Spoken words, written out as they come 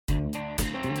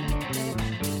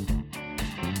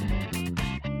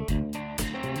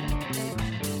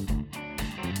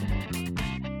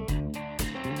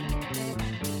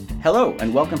Hello,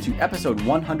 and welcome to episode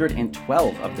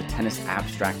 112 of the Tennis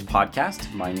Abstract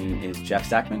podcast. My name is Jeff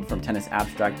Sackman from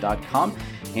tennisabstract.com,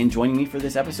 and joining me for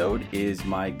this episode is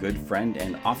my good friend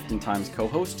and oftentimes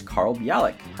co-host, Carl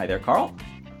Bialik. Hi there, Carl.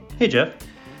 Hey, Jeff.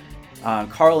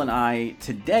 Carl and I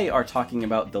today are talking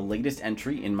about the latest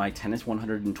entry in my Tennis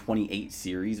 128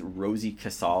 series, Rosie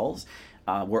Casals.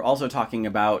 We're also talking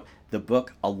about the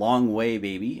book A Long Way,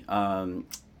 Baby,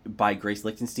 by Grace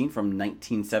Lichtenstein from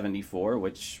 1974,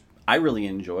 which I really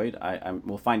enjoyed.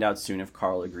 We'll find out soon if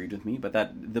Carl agreed with me, but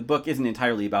that the book isn't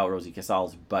entirely about Rosie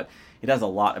Casals, but it has a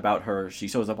lot about her. She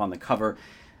shows up on the cover.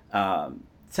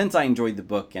 Since I enjoyed the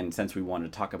book and since we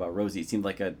wanted to talk about Rosie, it seemed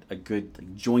like a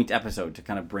good joint episode to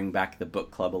kind of bring back the book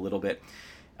club a little bit,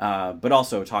 but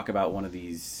also talk about one of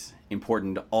these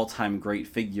important all-time great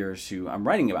figures who I'm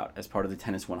writing about as part of the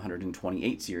Tennis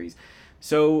 128 series.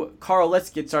 So, Carl,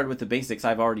 let's get started with the basics.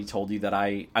 I've already told you that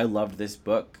I loved this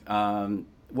book.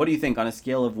 What do you think, on a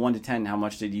scale of 1 to 10, how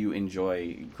much did you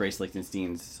enjoy Grace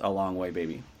Lichtenstein's A Long Way,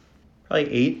 Baby?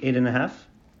 Probably 8.5.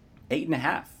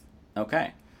 8.5.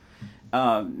 Okay.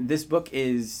 This book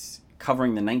is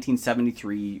covering the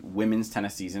 1973 women's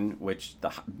tennis season, which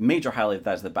the major highlight of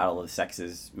that is the Battle of the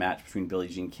Sexes match between Billie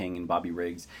Jean King and Bobby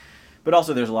Riggs. But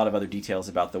also there's a lot of other details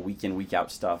about the week in, week out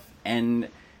stuff. And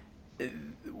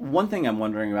one thing I'm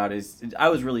wondering about is I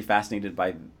was really fascinated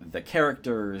by the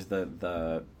characters,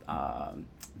 the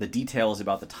details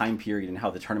about the time period and how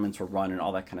the tournaments were run and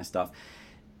all that kind of stuff.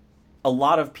 A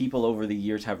lot of people over the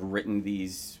years have written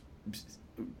these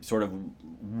sort of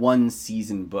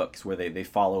one-season books where they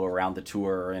follow around the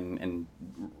tour and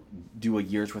do a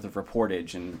year's worth of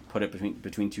reportage and put it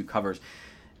between two covers.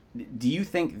 Do you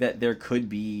think that there could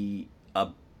be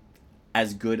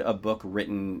as good a book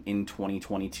written in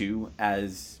 2022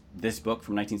 as this book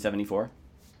from 1974?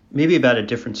 Maybe about a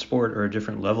different sport or a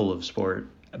different level of sport,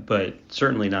 but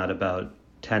certainly not about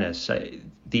tennis.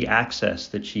 The access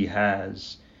that she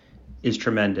has is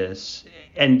tremendous.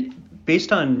 And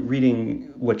based on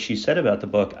reading what she said about the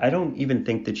book, I don't even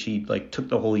think that she took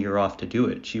the whole year off to do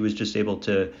it. She was just able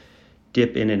to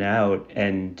dip in and out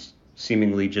and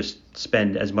seemingly just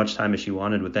spend as much time as she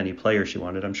wanted with any player she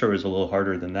wanted. I'm sure it was a little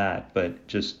harder than that, but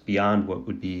just beyond what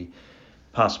would be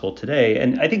possible today.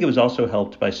 And I think it was also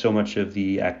helped by so much of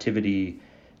the activity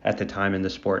at the time in the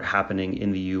sport happening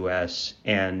in the U.S.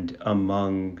 and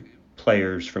among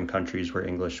players from countries where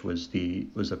English was the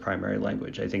primary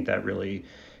language. I think that really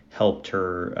helped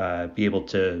her be able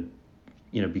to,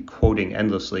 be quoting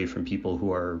endlessly from people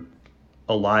who are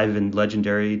alive and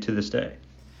legendary to this day.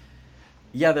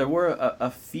 Yeah, there were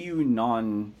a few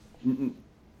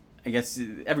I guess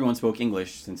everyone spoke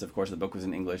English since, of course, the book was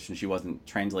in English and she wasn't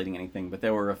translating anything, but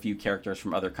there were a few characters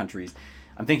from other countries.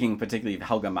 I'm thinking particularly of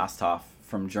Helga Masthoff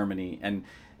from Germany, and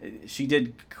she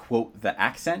did quote the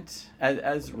accent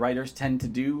as writers tend to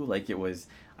do, like it was,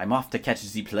 "I'm off to catch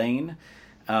the plane."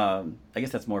 I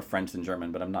guess that's more French than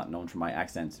German, but I'm not known for my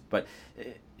accents. But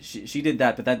she did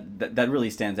that, but that really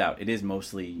stands out. It is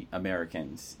mostly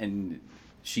Americans, and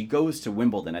she goes to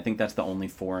Wimbledon. I think that's the only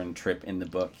foreign trip in the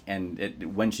book.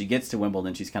 And when she gets to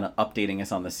Wimbledon, she's kind of updating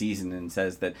us on the season and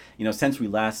says that, since we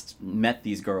last met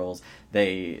these girls,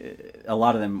 a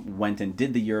lot of them went and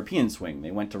did the European swing. They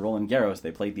went to Roland Garros.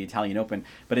 They played the Italian Open.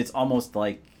 But it's almost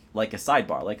like a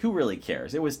sidebar. Like, who really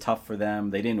cares? It was tough for them.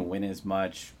 They didn't win as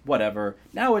much. Whatever.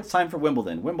 Now it's time for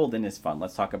Wimbledon. Wimbledon is fun.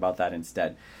 Let's talk about that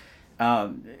instead.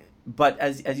 But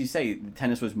as you say,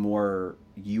 tennis was more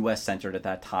U.S.-centered at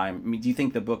that time. I mean, do you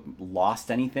think the book lost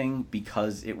anything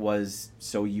because it was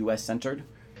so U.S.-centered?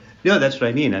 No, that's what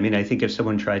I mean. I mean, I think if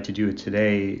someone tried to do it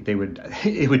today,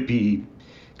 it would be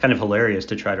kind of hilarious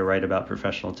to try to write about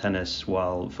professional tennis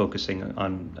while focusing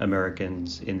on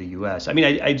Americans in the U.S. I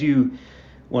mean, I do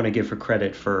want to give her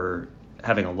credit for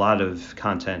having a lot of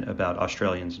content about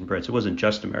Australians and Brits. It wasn't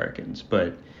just Americans,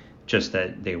 but just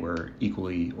that they were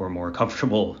equally or more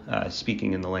comfortable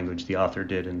speaking in the language the author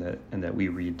did and that we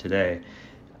read today.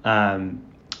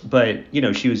 But,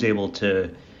 she was able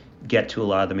to get to a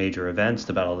lot of the major events.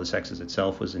 The Battle of the Sexes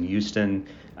itself was in Houston.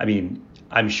 I mean,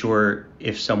 I'm sure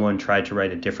if someone tried to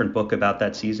write a different book about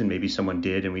that season, maybe someone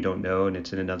did and we don't know, and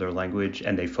it's in another language,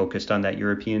 and they focused on that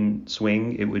European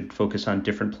swing, it would focus on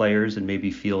different players and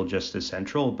maybe feel just as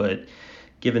central. But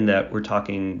given that we're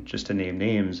talking, just to name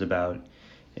names, about,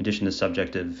 in addition to the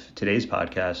subject of today's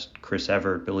podcast, Chris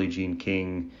Evert, Billie Jean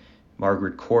King,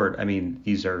 Margaret Court, I mean,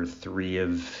 these are three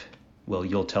of, well,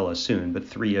 you'll tell us soon, but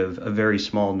three of a very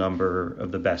small number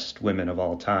of the best women of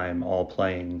all time, all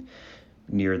playing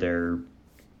near their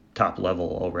top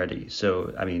level already.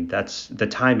 So, I mean, the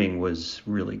timing was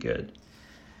really good.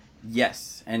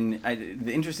 Yes, and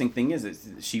the interesting thing is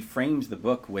she frames the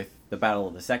book with the Battle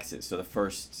of the Sexes. So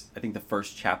I think the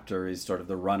first chapter is sort of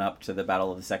the run up to the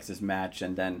Battle of the Sexes match,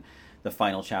 and then the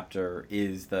final chapter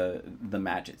is the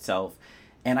match itself.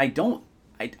 And I don't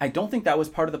think that was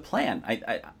part of the plan.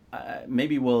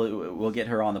 Maybe we'll get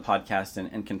her on the podcast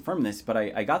and confirm this, but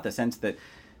I got the sense that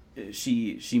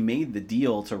she made the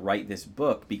deal to write this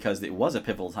book because it was a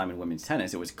pivotal time in women's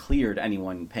tennis. It was clear to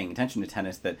anyone paying attention to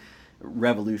tennis that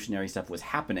revolutionary stuff was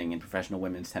happening in professional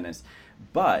women's tennis.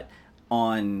 But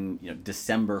on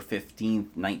December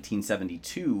 15th,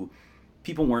 1972,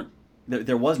 people weren't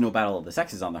there was no Battle of the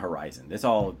Sexes on the horizon. This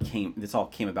all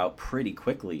came about pretty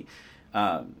quickly.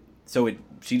 So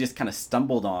she just kind of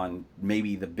stumbled on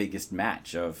maybe the biggest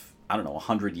match of, I don't know,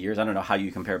 100 years. I don't know how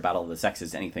you compare Battle of the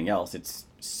Sexes to anything else. It's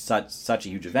such a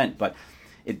huge event, but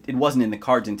it wasn't in the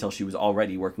cards until she was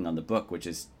already working on the book, which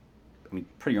is, I mean,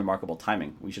 pretty remarkable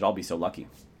timing. We should all be so lucky.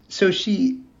 So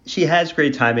she has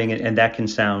great timing, and that can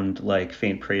sound like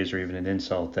faint praise or even an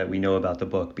insult that we know about the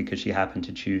book because she happened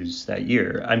to choose that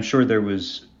year. I'm sure there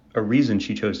was a reason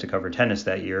she chose to cover tennis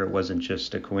that year. It wasn't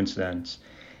just a coincidence.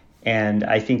 And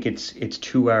I think it's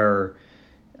to our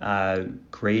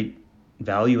great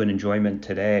value and enjoyment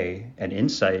today and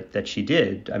insight that she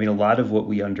did. I mean, a lot of what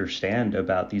we understand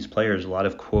about these players, a lot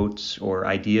of quotes or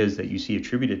ideas that you see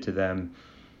attributed to them,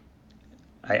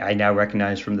 I now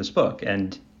recognize from this book.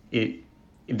 And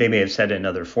they may have said it in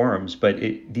other forums, but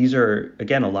these are,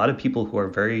 again, a lot of people who are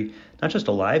very, not just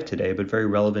alive today, but very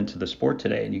relevant to the sport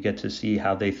today. And you get to see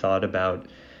how they thought about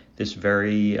this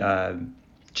very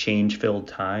change-filled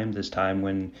time, this time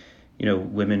when,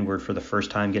 women were for the first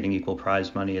time getting equal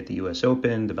prize money at the U.S.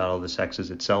 Open, the Battle of the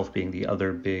Sexes itself being the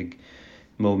other big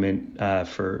moment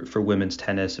for women's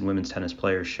tennis and women's tennis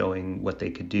players showing what they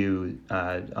could do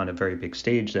on a very big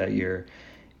stage that year.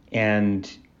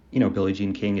 And Billie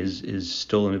Jean King is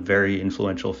still a very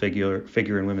influential figure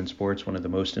in women's sports, one of the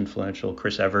most influential.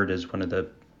 Chris Evert is one of the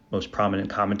most prominent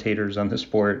commentators on the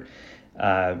sport.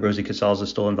 Rosie Casals is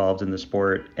still involved in the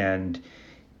sport, and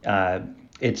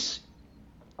it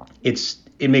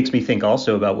makes me think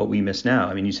also about what we miss now.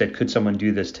 I mean, you said, could someone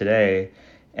do this today?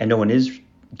 And no one is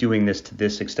doing this to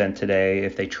this extent today.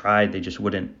 If they tried, they just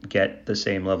wouldn't get the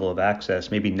same level of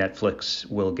access. Maybe Netflix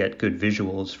will get good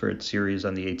visuals for its series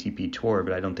on the ATP Tour,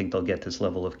 but I don't think they'll get this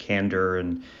level of candor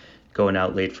and going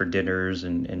out late for dinners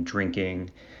and drinking.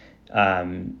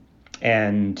 So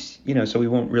we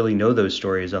won't really know those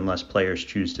stories unless players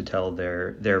choose to tell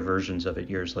their versions of it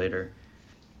years later.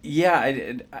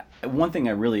 Yeah, one thing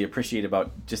I really appreciate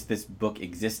about just this book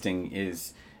existing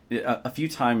is a few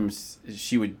times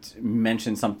she would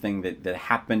mention something that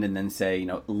happened and then say,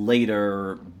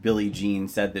 later Billie Jean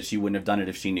said that she wouldn't have done it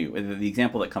if she knew. The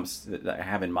example that I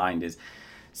have in mind is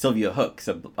Sylvia Hooks,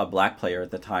 a black player at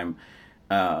the time.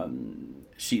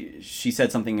 She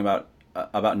said something about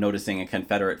noticing a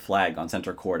Confederate flag on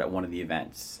center court at one of the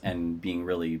events and being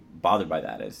really bothered by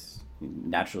that, as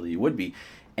naturally you would be.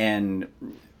 And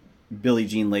Billie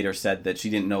Jean later said that she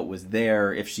didn't know it was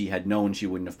there. If she had known, she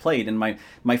wouldn't have played. And my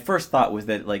first thought was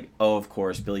that, of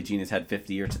course, Billie Jean has had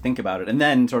 50 years to think about it. And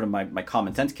then sort of my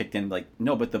common sense kicked in,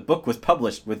 no, but the book was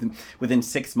published within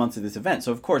 6 months of this event.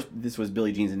 So, of course, this was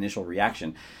Billie Jean's initial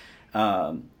reaction.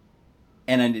 And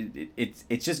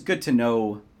it's just good to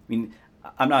know. I mean,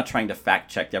 I'm not trying to fact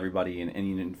check everybody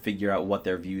and figure out what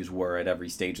their views were at every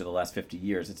stage of the last 50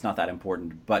 years. It's not that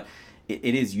important. But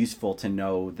it is useful to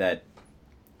know that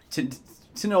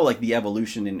to know the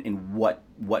evolution in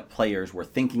what players were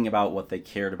thinking about, what they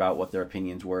cared about, what their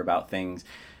opinions were about things.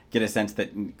 Get a sense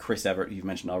that Chris Evert, you've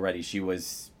mentioned already, she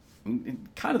was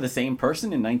kind of the same person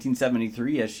in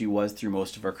 1973 as she was through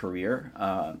most of her career.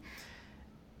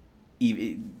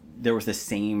 There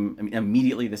was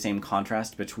immediately the same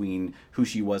contrast between who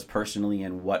she was personally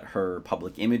and what her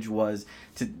public image was.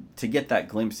 To get that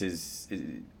glimpse is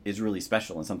really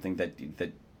special and something that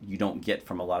you don't get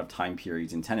from a lot of time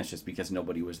periods in tennis just because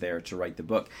nobody was there to write the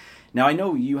book. Now, I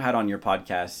know you had on your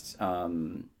podcast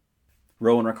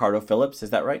Rowan Ricardo Phillips.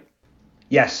 Is that right?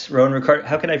 Yes, Rowan Ricardo.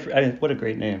 How can I what a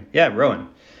great name. Yeah, Rowan.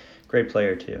 Great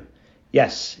player, too.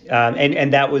 Yes,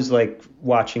 and that was like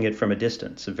watching it from a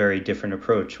distance, a very different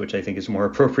approach, which I think is more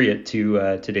appropriate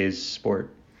to today's sport.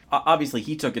 Obviously,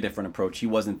 he took a different approach. He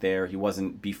wasn't there. He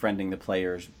wasn't befriending the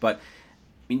players. But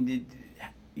I mean,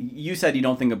 you said you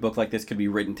don't think a book like this could be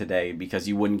written today because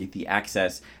you wouldn't get the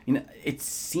access. It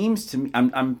seems to me,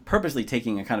 I'm purposely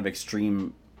taking a kind of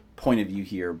extreme point of view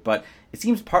here, but it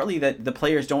seems partly that the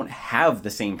players don't have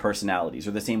the same personalities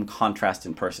or the same contrast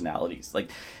in personalities.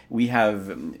 We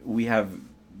have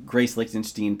Grace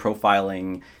Lichtenstein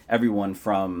profiling everyone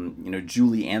from,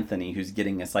 Julie Anthony, who's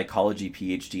getting a psychology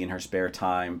PhD in her spare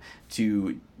time,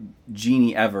 to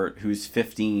Jeannie Everett, who's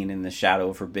 15 in the shadow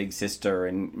of her big sister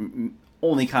and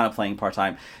only kind of playing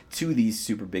part-time, to these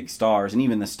super big stars. And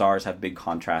even the stars have big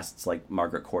contrasts, like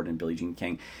Margaret Court and Billie Jean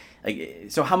King.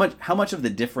 So how much of the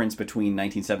difference between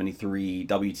 1973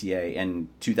 WTA and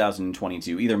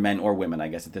 2022, either men or women, I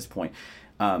guess at this point,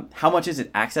 how much is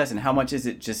it access, and how much is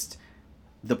it just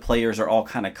the players are all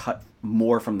kind of cut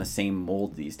more from the same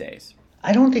mold these days?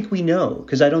 I don't think we know,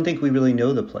 because I don't think we really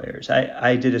know the players.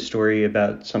 I did a story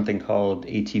about something called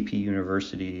ATP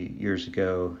University years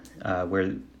ago,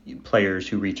 where players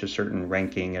who reach a certain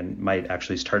ranking and might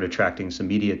actually start attracting some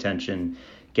media attention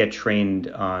get trained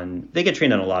on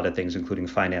a lot of things, including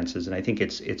finances. And I think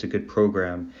it's a good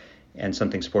program and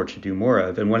something sports should do more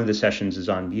of. And one of the sessions is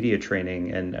on media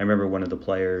training. And I remember one of the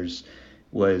players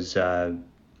was,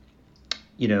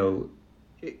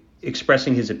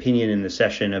 expressing his opinion in the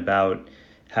session about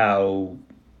how,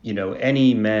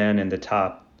 any man in the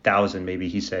top 1,000, maybe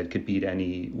he said, could beat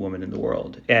any woman in the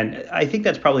world. And I think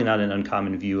that's probably not an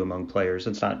uncommon view among players.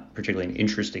 It's not particularly an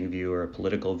interesting view or a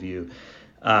political view.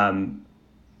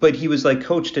 But he was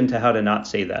coached into how to not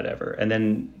say that ever. And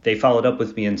then they followed up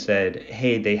with me and said,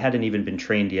 hey, they hadn't even been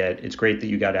trained yet. It's great that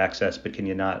you got access, but can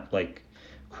you not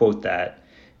quote that?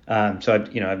 So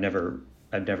I've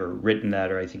never written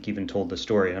that, or I think even told the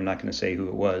story. And I'm not going to say who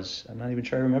it was. I'm not even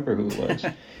sure I remember who it was.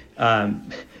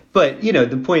 But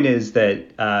the point is that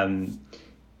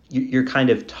you're kind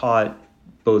of taught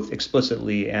both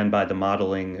explicitly and by the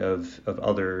modeling of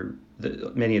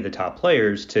many of the top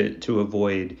players to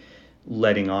avoid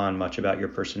letting on much about your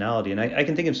personality. And I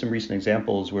can think of some recent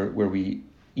examples where we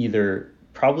either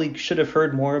probably should have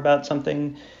heard more about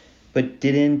something but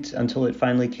didn't until it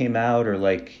finally came out, or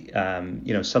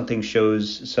something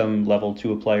shows some level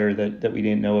to a player that we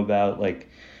didn't know about, like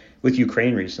with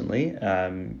Ukraine recently,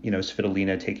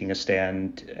 Svitolina taking a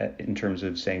stand in terms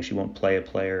of saying she won't play a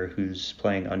player who's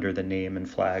playing under the name and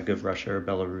flag of Russia or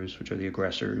Belarus, which are the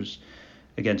aggressors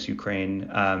against Ukraine.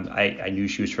 I knew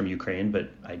she was from Ukraine, but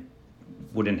I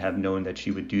wouldn't have known that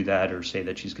she would do that or say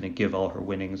that she's going to give all her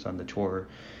winnings on the tour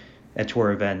at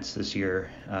tour events this year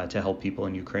to help people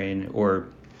in Ukraine. Or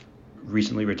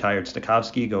recently retired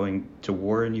Stakhovsky going to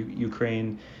war in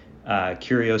Ukraine.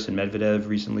 Kyrgios and Medvedev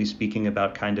recently speaking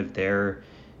about kind of their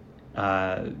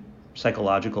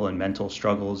psychological and mental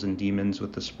struggles and demons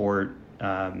with the sport.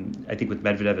 I think with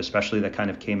Medvedev especially, that kind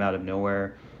of came out of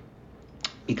nowhere.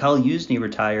 Mikhail Yuzny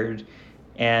retired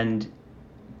and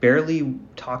barely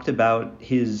talked about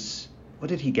his, what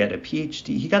did he get, a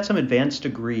PhD? He got some advanced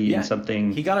degree in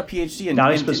something. He got a PhD and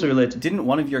not explicitly related. Didn't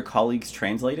one of your colleagues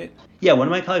translate it? Yeah, one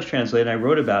of my colleagues translated, and I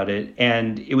wrote about it,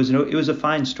 and it was a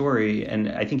fine story, and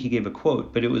I think he gave a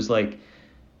quote, but it was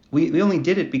we only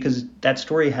did it because that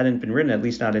story hadn't been written, at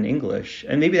least not in English.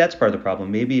 And maybe that's part of the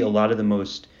problem. Maybe a lot of the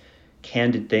most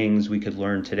candid things we could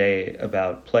learn today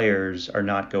about players are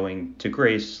not going to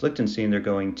Grace Lichtenstein, they're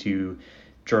going to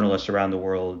journalists around the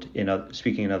world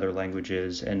speaking in other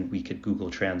languages, and we could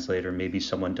Google Translate, or maybe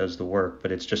someone does the work,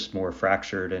 but it's just more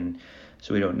fractured, and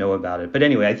so we don't know about it. But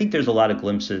anyway, I think there's a lot of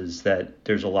glimpses that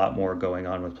there's a lot more going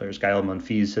on with players. Gael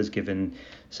Monfils has given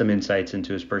some insights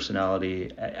into his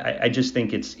personality. I just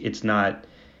think it's not,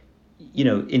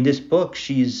 in this book,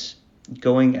 she's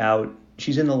going out,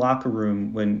 she's in the locker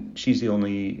room when she's the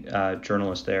only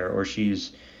journalist there, or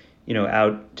she's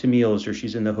out to meals, or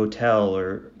she's in the hotel,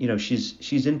 or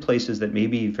she's in places that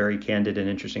maybe very candid and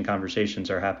interesting conversations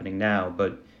are happening now,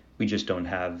 but we just don't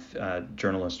have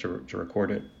journalists to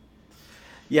record it.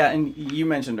 Yeah, and you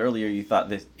mentioned earlier you thought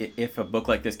that if a book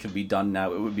like this could be done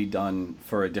now, it would be done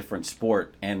for a different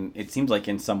sport, and it seems like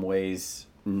in some ways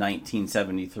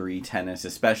 1973 tennis,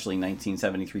 especially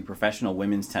 1973 professional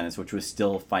women's tennis, which was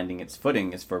still finding its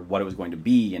footing as for what it was going to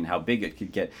be and how big it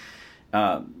could get,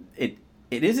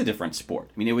 it is a different sport.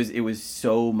 I mean, it was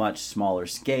so much smaller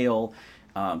scale.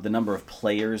 The number of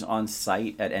players on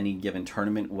site at any given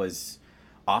tournament was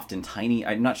often tiny.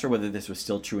 I'm not sure whether this was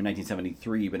still true in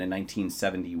 1973, but in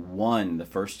 1971, the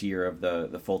first year of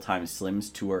the full-time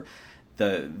Slims Tour,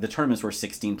 the tournaments were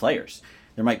 16 players.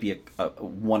 There might be a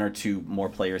one or two more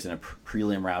players in a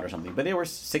prelim round or something, but they were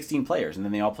 16 players, and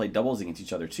then they all played doubles against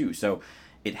each other too. So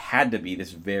it had to be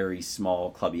this very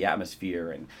small clubby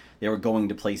atmosphere, and they were going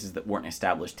to places that weren't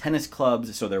established tennis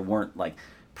clubs, so there weren't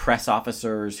press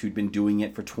officers who'd been doing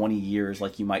it for 20 years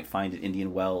like you might find at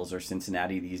Indian Wells or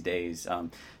Cincinnati these days,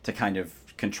 to kind of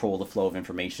control the flow of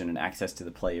information and access to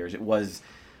the players. It was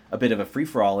a bit of a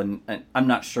free-for-all, and I'm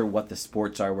not sure what the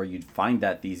sports are where you'd find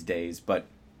that these days, but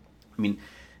I mean,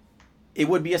 it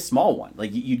would be a small one.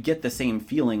 Like you'd get the same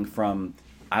feeling from,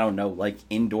 I don't know, like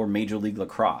indoor Major League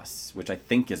Lacrosse, which I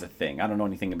think is a thing. I don't know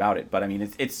anything about it, but I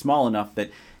mean it's small enough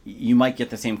that you might get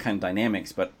the same kind of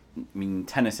dynamics. But I mean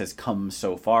tennis has come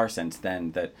so far since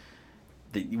then that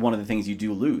one of the things you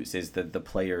do lose is the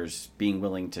players being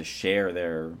willing to share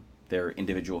their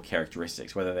individual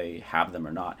characteristics, whether they have them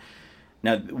or not.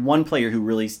 Now, one player who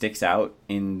really sticks out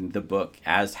in the book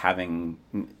as having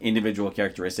individual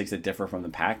characteristics that differ from the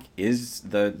pack is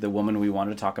the woman we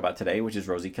wanted to talk about today, which is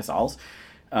Rosie Casals.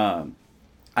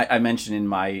 I mentioned in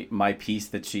my piece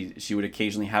that she would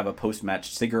occasionally have a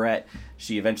post-match cigarette.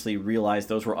 She eventually realized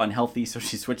those were unhealthy, so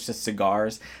she switched to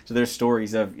cigars. So there's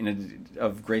stories of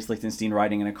Grace Lichtenstein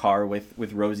riding in a car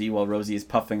with Rosie while Rosie is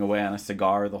puffing away on a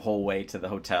cigar the whole way to the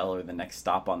hotel or the next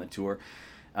stop on the tour.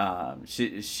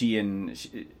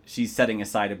 She's setting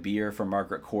aside a beer for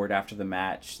Margaret Court after the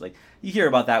match. Like you hear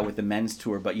about that with the men's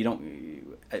tour, but you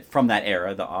don't. From that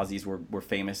era, the Aussies were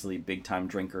famously big time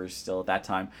drinkers still at that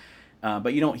time.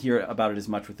 But you don't hear about it as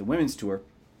much with the women's tour.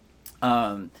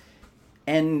 And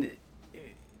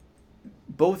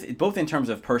both in terms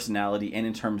of personality and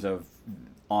in terms of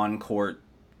on-court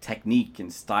technique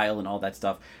and style and all that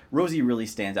stuff, Rosie really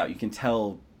stands out. You can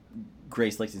tell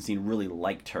Grace Lichtenstein really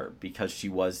liked her because she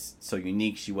was so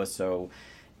unique. She was so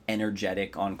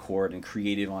energetic on court and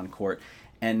creative on court.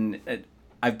 And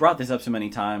I've brought this up so many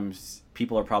times,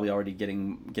 people are probably already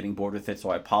getting bored with it, so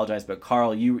I apologize. But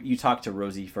Carl, you talked to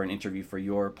Rosie for an interview for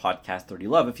your podcast 30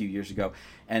 Love a few years ago,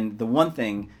 and the one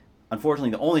thing, unfortunately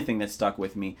the only thing that stuck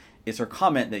with me is her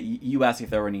comment that you asked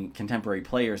if there were any contemporary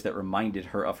players that reminded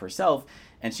her of herself,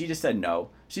 and she just said no.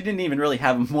 She didn't even really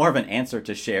have more of an answer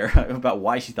to share about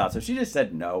why she thought so. She just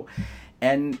said no.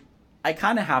 And I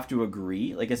kind of have to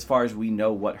agree, like as far as we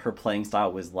know what her playing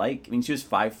style was like. I mean, she was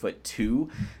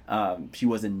 5'2". She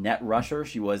was a net rusher.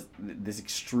 She was this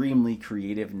extremely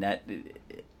creative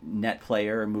net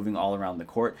player moving all around the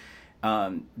court.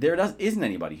 Isn't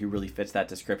anybody who really fits that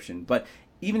description. But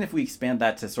even if we expand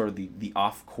that to sort of the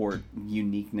off-court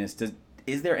uniqueness,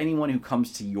 is there anyone who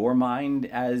comes to your mind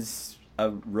as a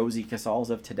Rosie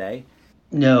Casals of today?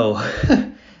 No.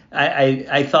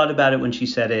 I thought about it when she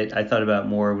said it. I thought about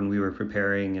more when we were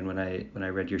preparing and when I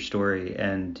read your story.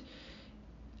 And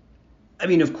I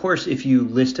mean, of course, if you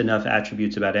list enough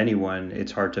attributes about anyone,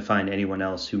 it's hard to find anyone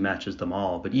else who matches them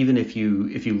all. But even if you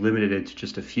limited it to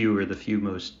just a few or the few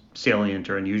most salient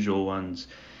or unusual ones,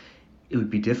 it would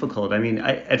be difficult. I mean,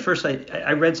 at first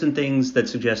I read some things that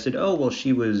suggested, oh, well,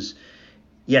 she was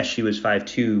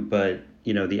 5'2", but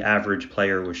the average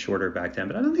player was shorter back then.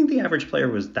 But I don't think the average player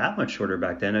was that much shorter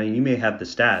back then. I mean, you may have the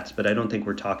stats, but I don't think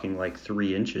we're talking like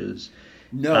 3 inches.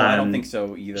 No, I don't think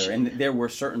so either. And there were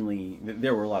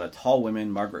a lot of tall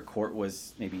women. Margaret Court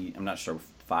was maybe, I'm not sure,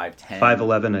 5'10".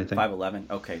 5'11", I think. 5'11".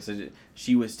 Okay, so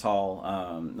she was tall.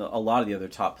 A lot of the other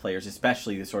top players,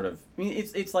 especially the sort of, I mean,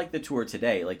 it's like the tour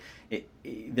today. Like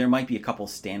there might be a couple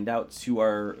standouts who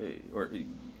are, or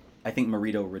I think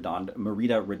Merida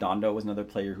Redondo was another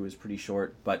player who was pretty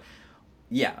short, but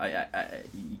yeah,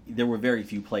 there were very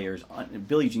few players.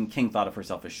 Billie Jean King thought of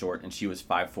herself as short, and she was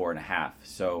 5'4.5".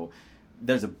 So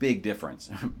there's a big difference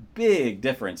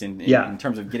in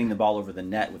terms of getting the ball over the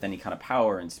net with any kind of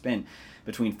power and spin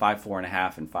between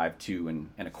 5'4.5" and 5'2"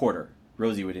 and a quarter.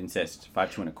 Rosie would insist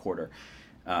 5'2" and a quarter.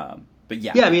 But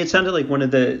yeah. Yeah, I mean, it sounded like one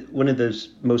of those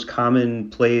most common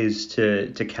plays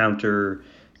to counter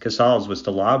Casals was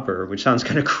to lob her, which sounds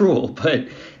kind of cruel. But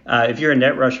if you're a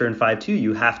net rusher in 5'2",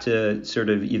 you have to sort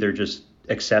of either just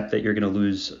accept that you're going to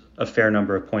lose a fair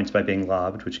number of points by being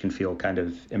lobbed, which can feel kind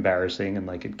of embarrassing and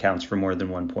like it counts for more than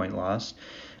 1 point loss.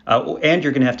 And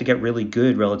you're going to have to get really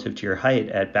good relative to your height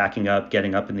at backing up,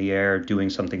 getting up in the air,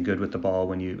 doing something good with the ball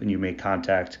when you make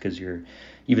contact, because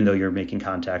even though you're making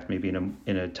contact maybe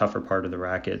in a tougher part of the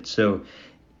racket. So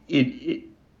it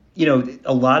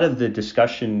a lot of the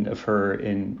discussion of her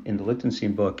in the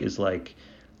Lichtenstein book is like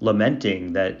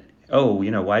lamenting that,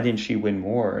 why didn't she win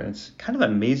more? And it's kind of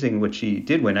amazing what she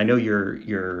did win. I know your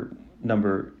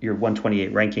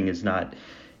 128 ranking is not,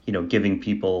 giving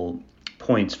people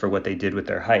points for what they did with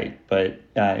their height. But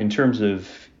in terms of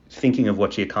thinking of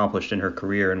what she accomplished in her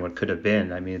career and what could have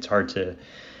been, I mean, it's hard to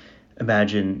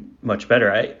imagine much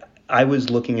better. I was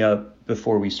looking up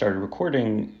before we started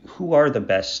recording, who are the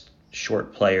best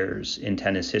short players in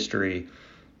tennis history,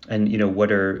 and what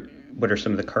are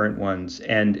some of the current ones,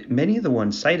 and many of the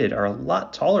ones cited are a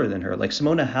lot taller than her. Like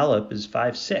Simona Halep is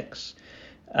 5'6".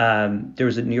 There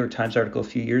was a New York Times article a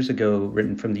few years ago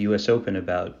written from the US Open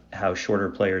about how shorter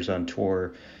players on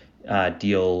tour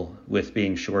deal with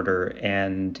being shorter,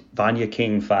 and Vanya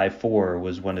King 5'4"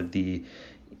 was one of the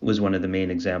was one of the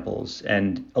main examples.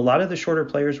 And a lot of the shorter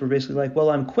players were basically like, well,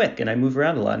 I'm quick and I move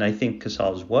around a lot. And I think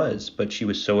Casals was, but she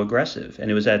was so aggressive. And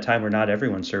it was at a time where not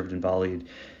everyone served and volleyed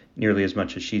nearly as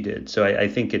much as she did. So I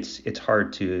think it's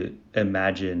hard to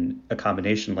imagine a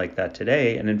combination like that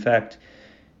today. And in fact,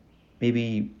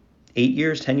 maybe 10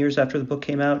 years after the book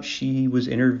came out, she was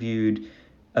interviewed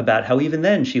about how even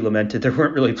then she lamented there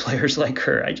weren't really players like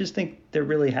her. I just think there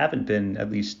really haven't been,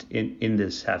 at least in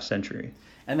this half century.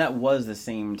 And that was the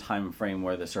same time frame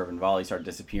where the serve and volley started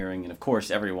disappearing. And of course,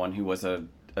 everyone who was a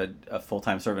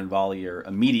full-time serve and volleyer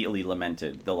immediately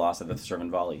lamented the loss of the serve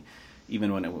and volley,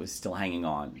 even when it was still hanging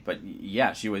on. But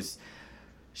yeah, she was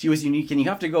unique, and you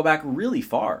have to go back really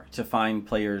far to find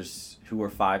players who were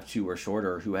 5'2" or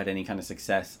shorter who had any kind of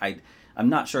success. I'm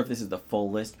not sure if this is the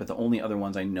full list, but the only other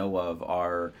ones I know of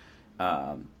are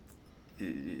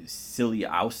Celia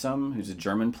Ausum, who's a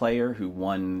German player who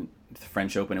won the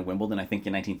French Open at Wimbledon, I think,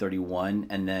 in 1931,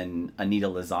 and then Anita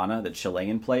Lozana, the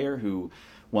Chilean player who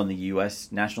won the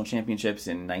U.S. national championships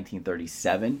in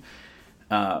 1937.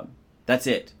 That's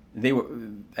it.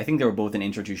 I think they were both an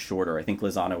inch or two shorter. I think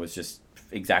Lozana was just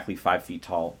exactly 5 feet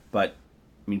tall. But,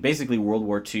 I mean, basically World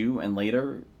War II and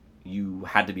later, you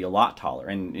had to be a lot taller.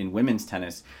 And in women's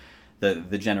tennis,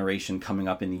 the generation coming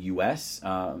up in the U.S.,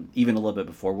 even a little bit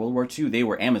before World War II, they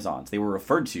were Amazons. They were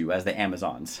referred to as the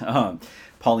Amazons.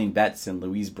 Pauline Betts and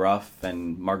Louise Brough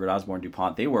and Margaret Osborne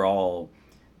DuPont, they were all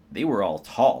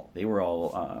tall. They were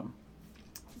all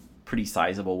pretty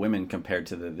sizable women compared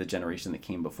to the generation that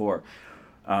came before.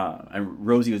 And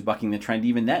Rosie was bucking the trend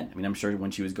even then. I mean, I'm sure when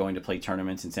she was going to play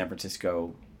tournaments in San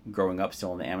Francisco, growing up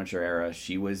still in the amateur era,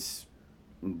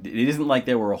 it isn't like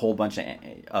there were a whole bunch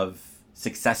of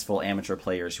successful amateur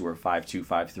players who were 5'2",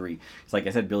 5'3". It's like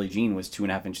I said, Billie Jean was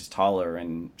 2.5 inches taller,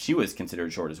 and she was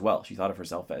considered short as well. She thought of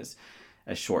herself as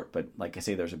short, but like I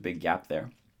say, there's a big gap there.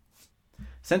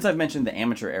 Since I've mentioned the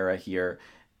amateur era here,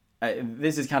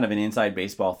 this is kind of an inside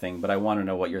baseball thing, but I want to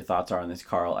know what your thoughts are on this,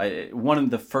 Carl. One of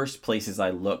the first places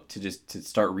I look to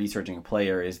start researching a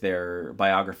player is their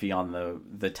biography on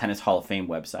the Tennis Hall of Fame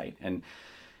website. And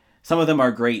some of them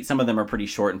are great, some of them are pretty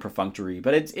short and perfunctory,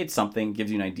 but it's something,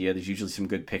 gives you an idea. There's usually some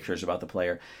good pictures about the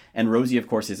player. And Rosie, of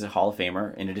course, is a Hall of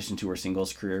Famer. In addition to her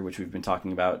singles career, which we've been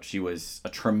talking about, she was a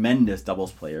tremendous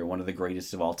doubles player, one of the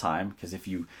greatest of all time, because if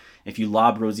you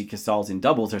lob Rosie Casals in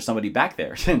doubles, there's somebody back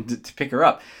there to pick her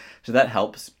up. So that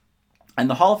helps. And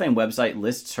the Hall of Fame website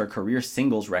lists her career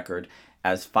singles record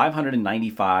as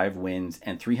 595 wins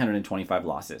and 325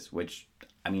 losses, which,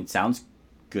 I mean, sounds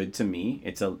good to me.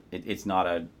 It's not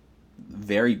a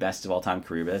very best of all time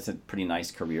career, but that's a pretty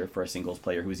nice career for a singles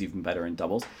player who's even better in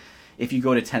doubles. If you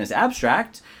go to Tennis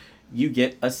Abstract, you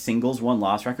get a singles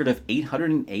one-loss record of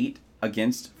 808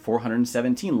 against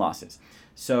 417 losses.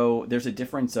 So there's a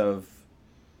difference of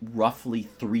roughly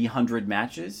 300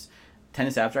 matches.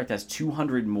 Tennis Abstract has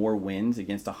 200 more wins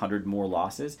against 100 more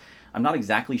losses. I'm not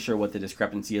exactly sure what the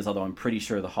discrepancy is, although I'm pretty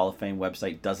sure the Hall of Fame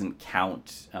website doesn't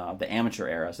count the amateur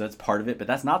era, so that's part of it, but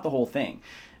that's not the whole thing.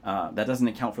 That doesn't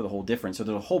account for the whole difference. So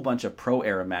there's a whole bunch of pro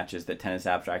era matches that Tennis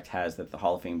Abstract has that the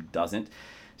Hall of Fame doesn't.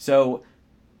 So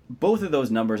both of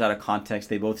those numbers out of context,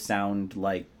 they both sound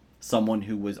like someone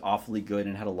who was awfully good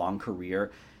and had a long career.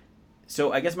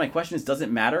 So I guess my question is, does it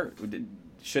matter?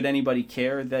 Should anybody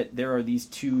care that there are these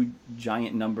two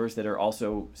giant numbers that are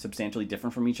also substantially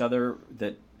different from each other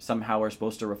that somehow are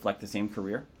supposed to reflect the same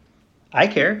career? I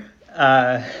care.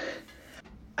 I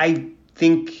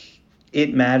think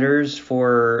it matters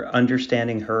for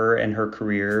understanding her and her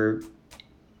career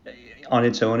on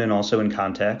its own and also in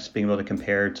context, being able to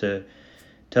compare to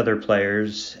other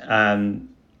players.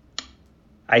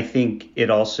 I think it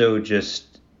also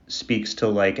just speaks to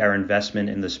like our investment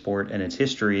in the sport and its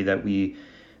history, that we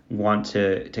want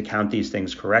to count these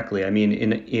things correctly. I mean,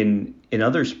 in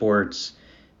other sports,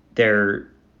 they're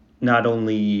not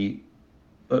only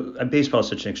baseball is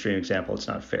such an extreme example, it's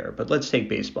not fair, but let's take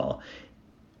baseball.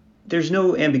 There's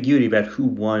no ambiguity about who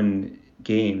won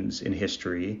games in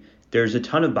history. There's a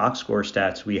ton of box score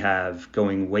stats we have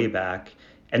going way back,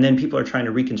 and then people are trying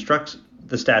to reconstruct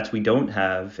the stats we don't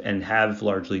have, and have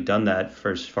largely done that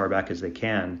for as far back as they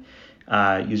can,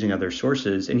 using other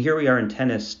sources. And here we are in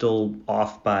tennis, still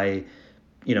off by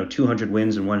 200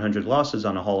 wins and 100 losses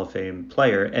on a Hall of Fame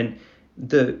player. And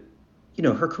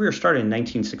her career started in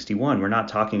 1961. We're not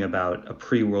talking about a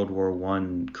pre-World War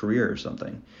I career or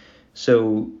something.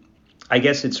 So I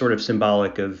guess it's sort of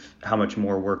symbolic of how much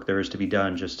more work there is to be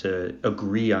done just to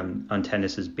agree on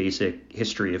tennis's basic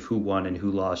history of who won and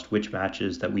who lost which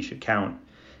matches that we should count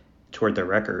toward their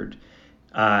record.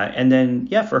 And then,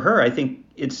 for her, I think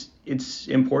it's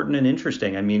important and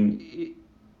interesting. I mean,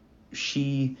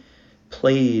 she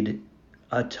played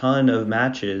a ton of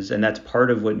matches, and that's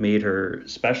part of what made her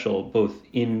special, both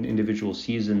in individual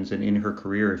seasons and in her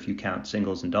career, if you count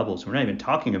singles and doubles. We're not even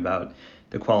talking about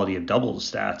the quality of doubles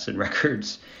stats and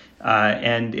records.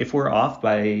 And if we're off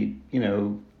by,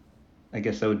 I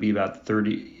guess that would be about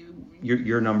 30.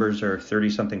 Your numbers are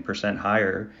 30-something%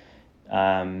 higher.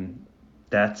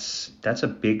 That's a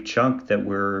big chunk that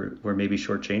we're maybe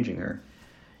shortchanging her.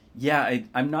 Yeah,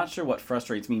 I'm not sure what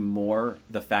frustrates me more,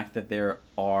 the fact that there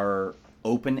are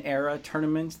open era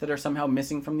tournaments that are somehow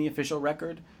missing from the official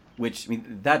record, which, I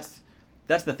mean, that's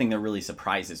the thing that really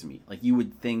surprises me. Like, you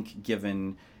would think,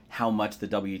 given how much the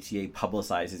WTA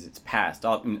publicizes its past,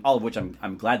 all of which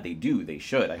I'm glad they do, they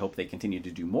should, I hope they continue to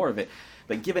do more of it,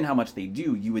 but given how much they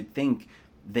do, you would think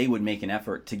they would make an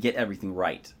effort to get everything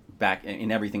right, back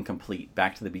in everything complete,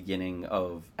 back to the beginning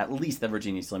of at least the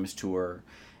Virginia Slims Tour,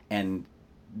 and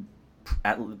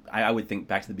I would think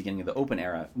back to the beginning of the Open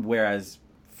era, whereas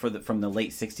from the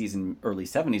late 60s and early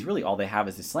 70s, really all they have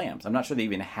is the slams. I'm not sure they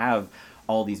even have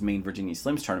all these main Virginia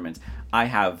Slims tournaments. I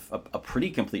have a pretty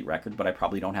complete record, but I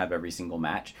probably don't have every single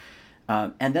match.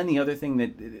 And then the other thing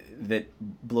that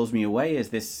blows me away is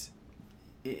this.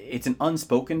 It's an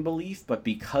unspoken belief, but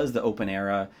because the Open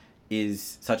era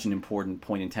is such an important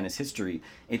point in tennis history,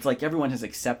 it's like everyone has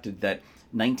accepted that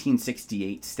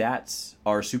 1968 stats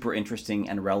are super interesting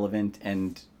and relevant,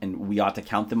 and we ought to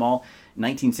count them all.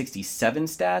 1967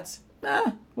 stats,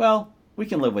 well, we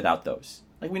can live without those.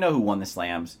 Like, we know who won the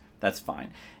slams, that's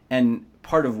fine. And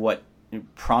part of what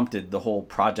prompted the whole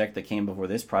project that came before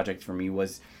this project for me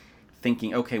was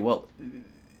thinking, okay, well,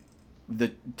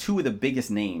 the two of the biggest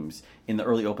names in the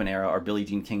early Open era are Billie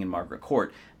Jean King and Margaret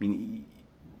Court. I mean,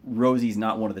 Rosie's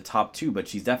not one of the top two, but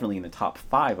she's definitely in the top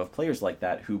 5 of players like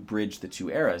that who bridge the two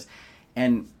eras.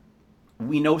 And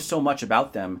we know so much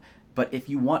about them, but if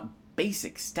you want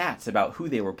basic stats about who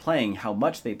they were playing, how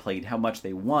much they played, how much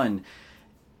they won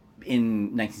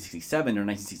in 1967 or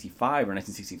 1965 or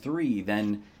 1963,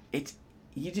 then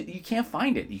you can't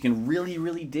find it. You can really,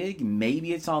 really dig.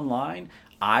 Maybe it's online.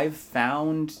 I've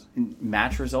found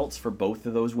match results for both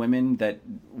of those women that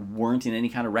weren't in any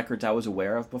kind of records I was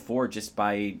aware of before, just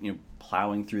by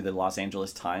plowing through the Los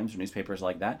Angeles Times or newspapers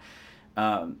like that.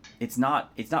 It's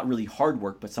not really hard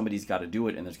work, but somebody's got to do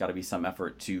it, and there's got to be some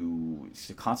effort to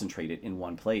concentrate it in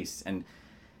one place. And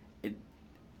it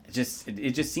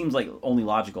just seems like only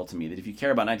logical to me that if you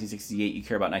care about 1968, you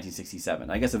care about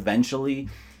 1967. I guess eventually,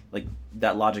 like,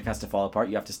 that logic has to fall apart.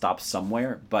 You have to stop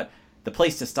somewhere, but the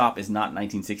place to stop is not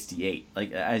 1968.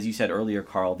 Like, as you said earlier,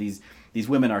 Carl, these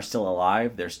women are still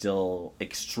alive. They're still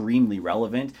extremely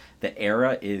relevant. The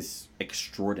era is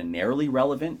extraordinarily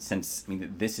relevant, since, I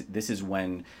mean, this is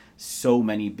when so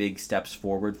many big steps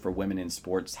forward for women in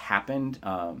sports happened,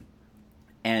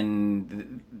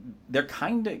 and they're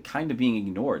kind of being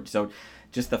ignored. So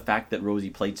just the fact that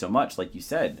Rosie played so much, like you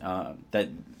said, that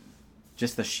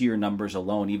just the sheer numbers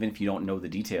alone, even if you don't know the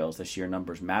details, the sheer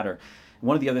numbers matter.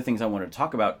 One of the other things I wanted to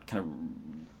talk about, kind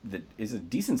of, that is a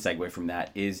decent segue from that,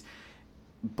 is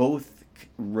both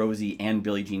Rosie and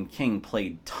Billie Jean King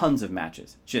played tons of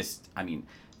matches. Just, I mean,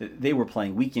 they were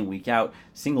playing week in, week out,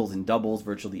 singles and doubles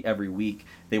virtually every week.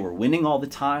 They were winning all the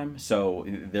time, so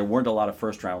there weren't a lot of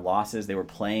first-round losses. They were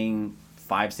playing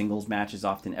 5 singles matches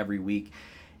often every week.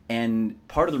 And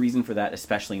part of the reason for that,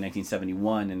 especially in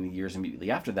 1971 and the years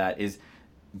immediately after that, is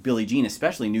Billie Jean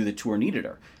especially knew the tour needed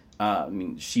her. I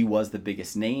mean, she was the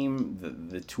biggest name.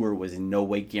 The tour was in no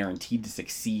way guaranteed to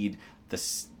succeed.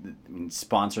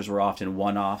 Sponsors were often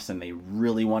one-offs, and they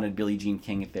really wanted Billie Jean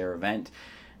King at their event.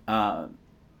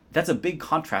 That's a big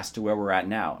contrast to where we're at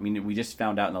now. I mean, we just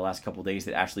found out in the last couple of days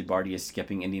that Ashley Barty is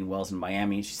skipping Indian Wells in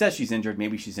Miami. She says she's injured.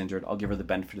 Maybe she's injured. I'll give her the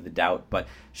benefit of the doubt. But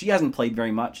she hasn't played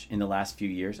very much in the last few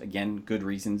years. Again, good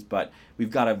reasons. But we've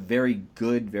got a very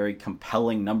good, very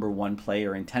compelling number one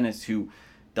player in tennis who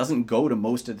doesn't go to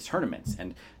most of the tournaments.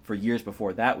 And for years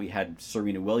before that, we had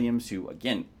Serena Williams, who,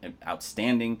 again, an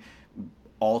outstanding,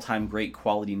 all-time great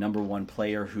quality number one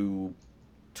player who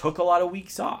took a lot of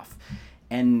weeks off.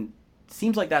 And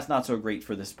seems like that's not so great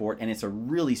for the sport, and it's a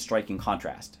really striking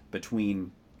contrast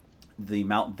between the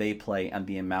amount they play and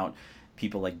the amount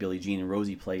people like Billie Jean and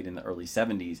Rosie played in the early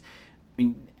 70s. I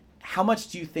mean, how much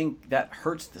do you think that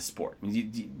hurts the sport? I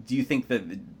mean, do you think that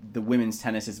the women's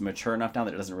tennis is mature enough now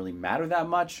that it doesn't really matter that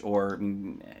much? Or, I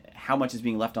mean, how much is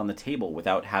being left on the table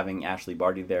without having Ashley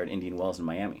Barty there at Indian Wells in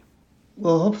Miami?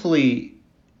 Well, hopefully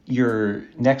your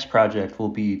next project will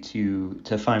be to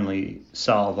finally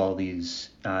solve all these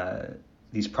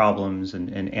problems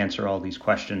and answer all these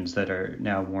questions that are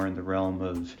now more in the realm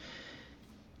of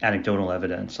anecdotal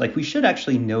evidence. Like, we should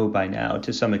actually know by now,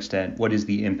 to some extent, what is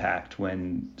the impact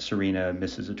when Serena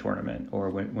misses a tournament or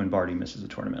when Barty misses a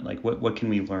tournament. Like, what can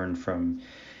we learn from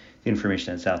the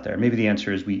information that's out there? Maybe the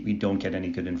answer is we don't get any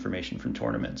good information from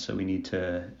tournaments, so we need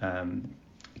to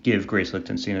give Grace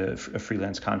Lichtenstein a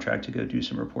freelance contract to go do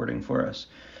some reporting for us.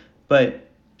 But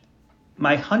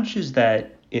my hunch is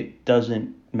that it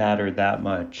doesn't matter that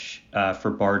much for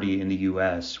Barty in the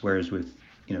U.S., whereas with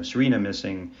Serena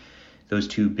missing those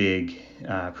two big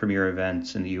premier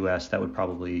events in the U.S.,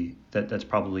 that's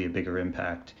probably a bigger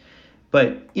impact.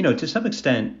 But to some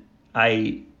extent,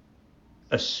 I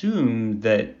assume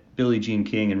that Billie Jean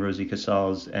King and Rosie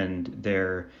Casals and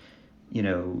their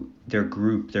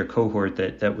group, their cohort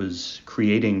that was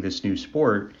creating this new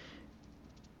sport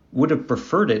would have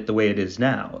preferred it the way it is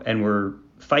now, and we're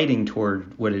fighting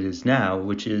toward what it is now,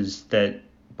 which is that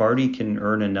Barty can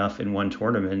earn enough in one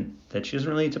tournament that she doesn't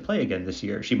really need to play again this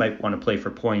year. She might want to play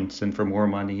for points and for more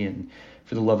money and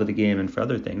for the love of the game and for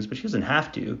other things, but she doesn't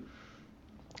have to.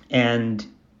 And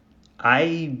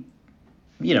it's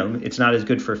not as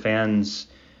good for fans,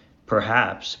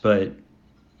 perhaps, but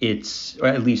it's, or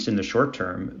at least in the short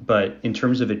term, but in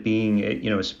terms of it being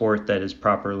a sport that is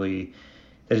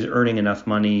earning enough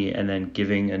money and then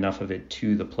giving enough of it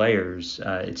to the players,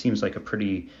 it seems like a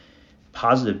pretty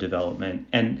positive development.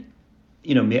 And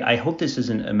I hope this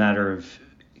isn't a matter of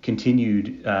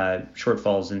continued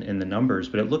shortfalls in the numbers,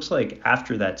 but it looks like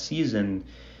after that season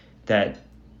that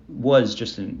was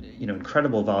just an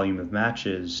incredible volume of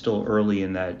matches still early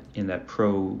in that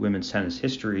pro women's tennis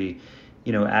history,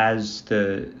 as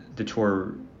the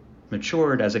tour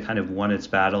matured, as it kind of won its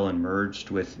battle and merged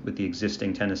with the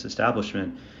existing tennis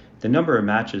establishment, the number of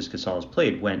matches Casals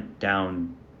played went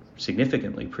down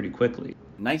significantly pretty quickly.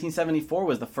 1974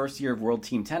 was the first year of World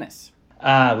Team Tennis.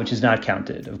 Which is not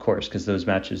counted, of course, because those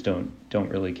matches don't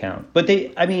really count. But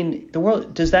the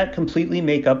world, does that completely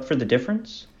make up for the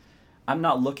difference? I'm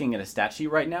not looking at a stat sheet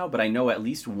right now, but I know at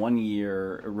least one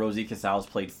year Rosie Casals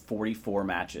played 44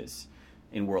 matches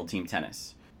in World Team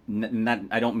Tennis. And that,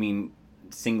 I don't mean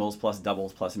singles plus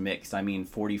doubles plus mixed. I mean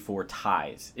 44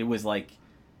 ties. It was like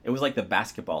the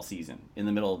basketball season in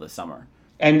the middle of the summer.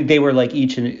 And they were like they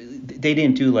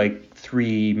didn't do like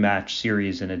 3 match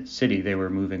series in a city. They were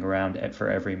moving around for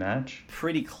every match.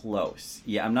 Pretty close.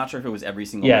 Yeah, I'm not sure if it was every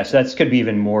single match. Yeah, so that could be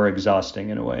even more exhausting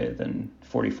in a way than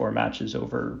 44 matches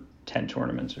over 10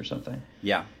 tournaments or something.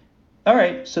 Yeah. All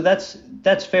right, so that's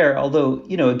fair. Although,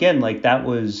 again, like that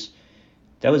was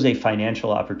a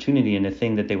financial opportunity and a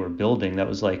thing that they were building. That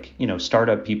was like,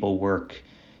 startup people work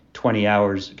 20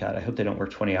 hours. God, I hope they don't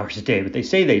work 20 hours a day, but they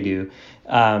say they do,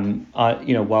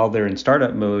 while they're in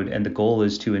startup mode. And the goal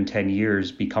is to, in 10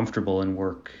 years, be comfortable and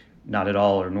work not at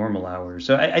all or normal hours.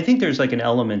 So I think there's like an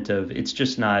element of, it's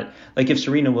just not like if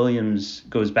Serena Williams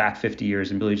goes back 50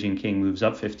 years and Billie Jean King moves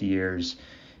up 50 years,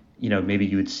 maybe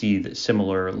you would see the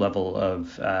similar level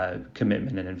of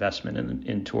commitment and investment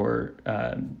in tour,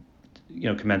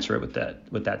 commensurate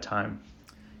with that time.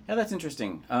 Yeah, that's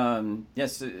interesting.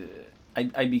 Yes.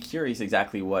 I'd be curious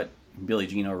exactly what Billie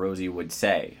Jean or Rosie would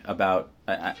say about,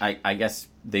 I guess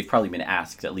they've probably been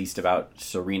asked at least about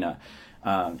Serena.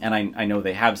 And I know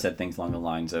they have said things along the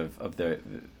lines of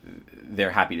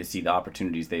they're happy to see the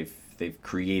opportunities they've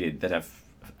created that have,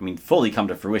 fully come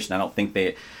to fruition. I don't think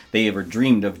they ever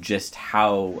dreamed of just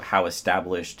how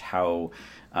established, how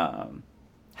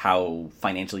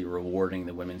financially rewarding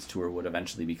the women's tour would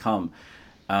eventually become.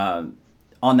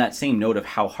 On that same note of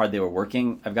how hard they were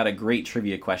working, I've got a great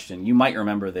trivia question. You might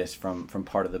remember this from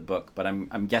part of the book, but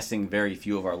I'm guessing very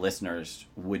few of our listeners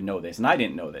would know this, and I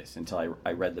didn't know this until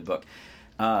I read the book.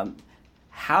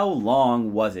 How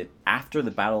long was it after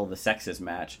the Battle of the Sexes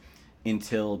match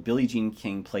until Billie Jean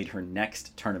King played her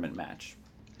next tournament match?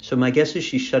 So my guess is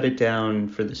she shut it down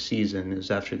for the season. It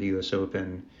was after the U.S.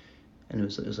 Open, and it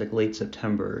was like late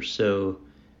September. So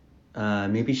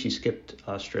maybe she skipped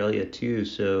Australia too,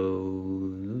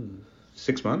 so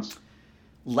 6 months?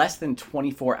 Less than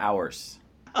 24 hours.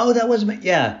 Oh, that was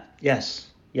yes.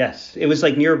 It was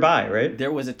like nearby, right?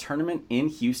 There was a tournament in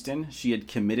Houston. She had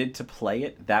committed to play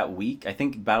it that week. I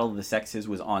think Battle of the Sexes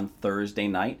was on Thursday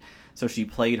night, so she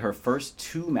played her first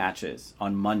 2 matches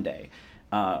on Monday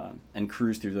and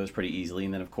cruised through those pretty easily.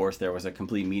 And then, of course, there was a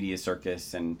complete media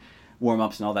circus and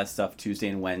warm-ups and all that stuff Tuesday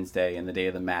and Wednesday and the day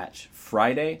of the match.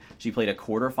 Friday, she played a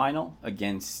quarterfinal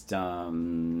against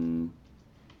Robin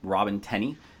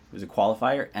Tenney, who was a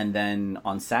qualifier. And then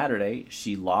on Saturday,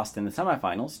 she lost in the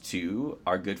semifinals to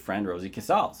our good friend Rosie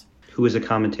Casals, who was a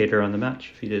commentator on the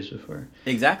match a few days before.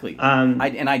 Exactly.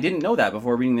 I didn't know that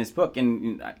before reading this book,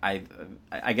 and I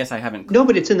guess I haven't... No,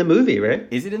 but it's in the movie, right?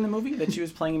 Is it in the movie that she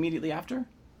was playing immediately after?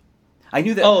 I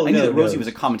knew that. Oh, I knew no, that Rosie no. was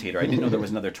a commentator. I didn't know there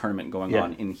was another tournament going Yeah.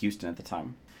 on in Houston at the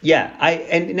time. Yeah,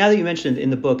 and now that you mentioned in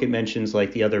the book, it mentions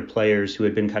like the other players who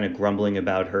had been kind of grumbling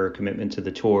about her commitment to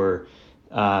the tour,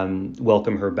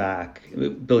 welcome her back,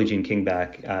 Billie Jean King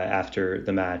back after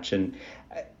the match, and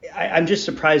I'm just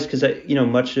surprised because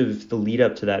much of the lead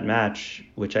up to that match,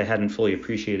 which I hadn't fully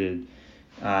appreciated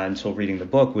until reading the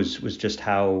book, was just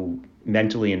how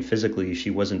mentally and physically she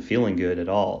wasn't feeling good at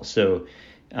all. So.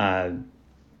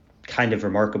 Kind of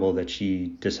remarkable that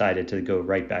she decided to go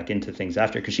right back into things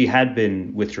after, because she had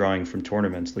been withdrawing from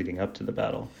tournaments leading up to the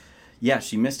battle. Yeah,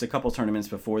 she missed a couple tournaments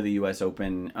before the U.S.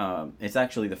 Open. It's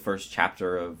actually the first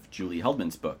chapter of Julie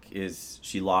Heldman's book. Is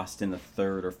she lost in the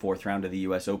third or fourth round of the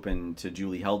U.S. Open to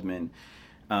Julie Heldman?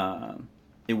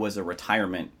 It was a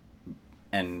retirement,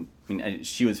 and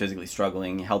she was physically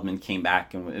struggling. Heldman came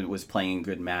back and was playing a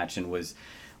good match and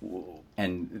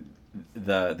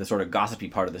the sort of gossipy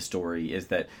part of the story is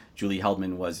that Julie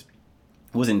Heldman was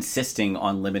insisting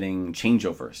on limiting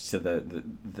changeovers to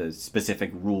the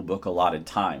specific rule book allotted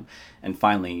time, and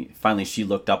finally she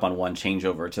looked up on one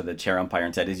changeover to the chair umpire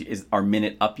and said, "Is our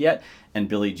minute up yet?" And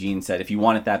Billie Jean said, "If you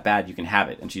want it that bad, you can have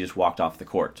it." And she just walked off the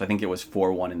court. So I think it was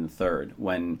 4-1 in the third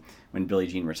when Billie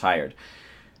Jean retired.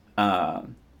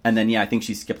 And then I think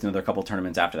she skipped another couple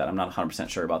tournaments after that. I'm not 100%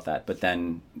 sure about that, but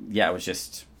then it was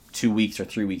just 2 weeks or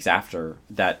 3 weeks after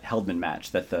that Heldman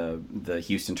match that the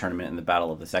Houston tournament and the Battle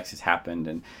of the Sexes happened.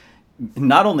 And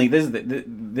not only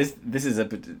this is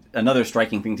another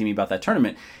striking thing to me about that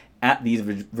tournament. At these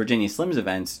Virginia Slims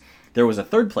events, there was a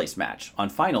third place match on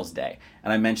finals day,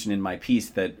 and I mentioned in my piece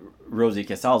that Rosie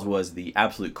Casals was the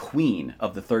absolute queen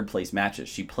of the third place matches.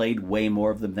 She played way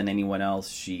more of them than anyone else.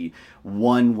 She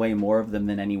won way more of them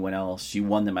than anyone else. She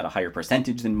won them at a higher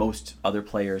percentage than most other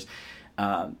players.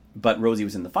 But Rosie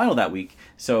was in the final that week,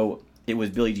 so it was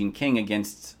Billie Jean King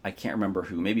against, I can't remember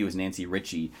who, maybe it was Nancy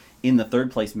Ritchie, in the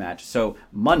third place match. So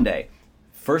Monday,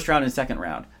 first round and second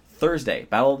round. Thursday,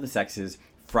 Battle of the Sexes.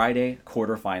 Friday,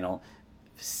 quarterfinal.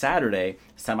 Saturday,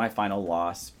 semifinal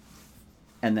loss.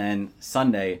 And then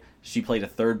Sunday, she played a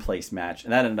third place match,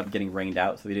 and that ended up getting rained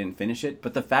out, so they didn't finish it.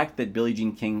 But the fact that Billie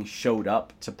Jean King showed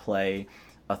up to play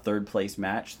a third place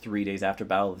match 3 days after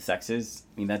Battle of the Sexes,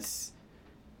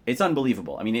 it's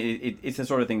unbelievable. It's the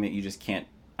sort of thing that you just can't.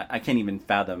 I can't even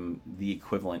fathom the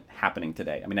equivalent happening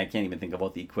today. I can't even think of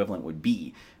what the equivalent would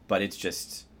be. But it's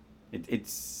just,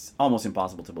 it's almost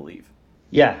impossible to believe.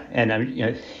 Yeah, and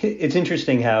it's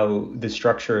interesting how the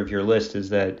structure of your list is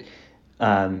that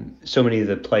so many of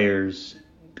the players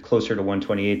closer to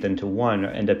 128 than to 1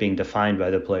 end up being defined by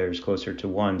the players closer to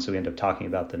 1, so we end up talking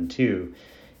about them too.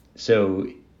 So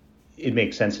it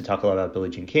makes sense to talk a lot about Billie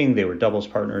Jean King. They were doubles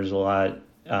partners a lot.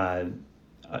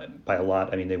 By a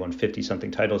lot, they won 50-something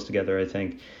titles together, I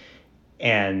think,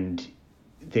 and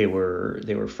they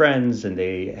were friends, and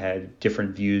they had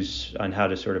different views on how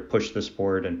to sort of push the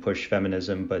sport and push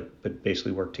feminism, but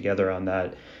basically work together on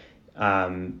that.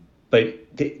 But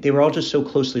they were all just so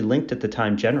closely linked at the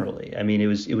time. Generally,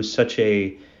 it was such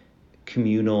a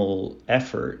communal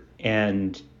effort,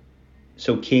 and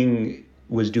so King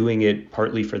was doing it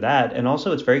partly for that. And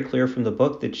also it's very clear from the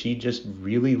book that she just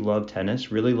really loved tennis,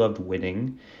 really loved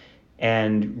winning,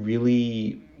 and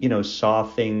really, saw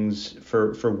things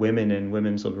for women and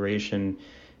women's liberation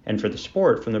and for the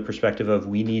sport from the perspective of,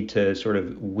 we need to sort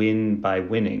of win by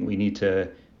winning. We need to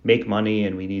make money,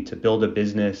 and we need to build a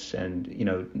business. And,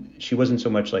 she wasn't so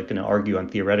much like going to argue on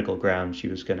theoretical grounds. She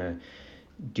was going to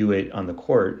do it on the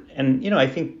court. And, I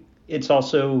think it's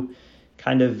also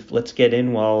kind of, let's get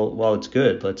in while it's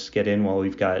good. Let's get in while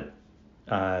we've got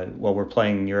while we're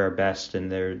playing near our best,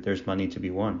 and there's money to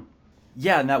be won.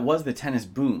 Yeah, and that was the tennis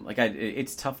boom.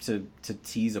 It's tough to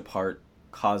tease apart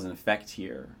cause and effect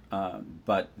here,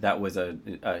 but that was a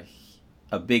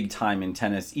big time in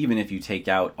tennis. Even if you take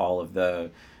out all of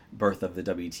the birth of the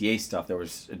WTA stuff, there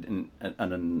was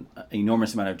an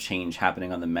enormous amount of change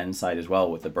happening on the men's side as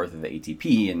well, with the birth of the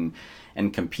ATP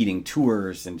and competing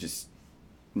tours. And just,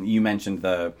 you mentioned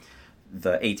the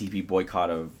ATP boycott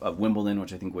of Wimbledon,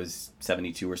 which I think was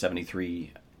 72 or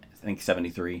 73. I think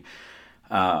 73.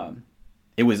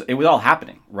 It was all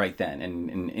happening right then,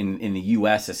 and in the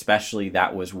U.S. especially,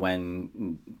 that was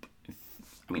when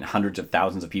hundreds of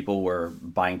thousands of people were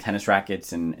buying tennis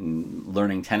rackets and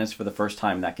learning tennis for the first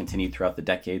time. That continued throughout the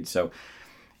decade. So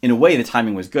in a way, the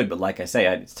timing was good, but like I say,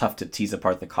 it's tough to tease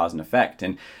apart the cause and effect.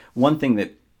 And one thing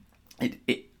that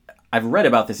I've read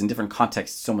about this in different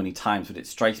contexts so many times, but it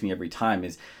strikes me every time,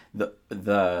 is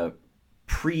the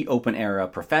pre-Open era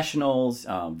professionals,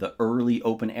 the early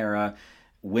Open era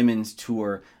women's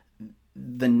tour.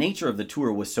 The nature of the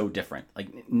tour was so different.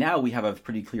 Like, now we have a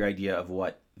pretty clear idea of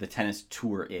what the tennis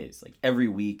tour is. Like every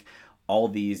week, all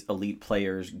these elite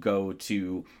players go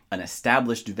to an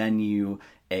established venue,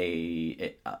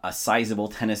 a sizable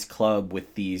tennis club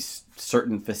with these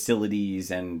certain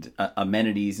facilities and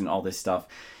amenities and all this stuff.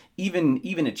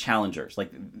 Even at challengers,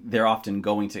 like they're often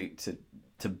going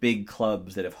to big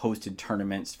clubs that have hosted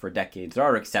tournaments for decades. There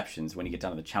are exceptions when you get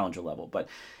down to the challenger level, but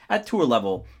at tour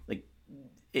level, like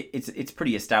it's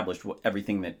pretty established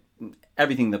everything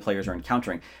the players are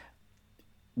encountering.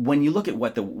 When you look at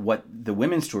what the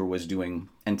women's tour was doing,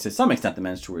 and to some extent the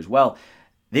men's tour as well,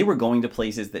 they were going to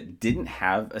places that didn't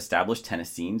have established tennis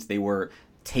scenes. They were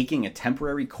taking a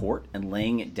temporary court and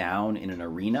laying it down in an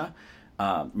arena,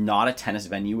 not a tennis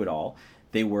venue at all.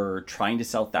 They were trying to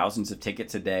sell thousands of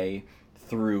tickets a day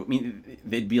through, I mean,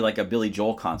 they'd be like a Billy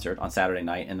Joel concert on Saturday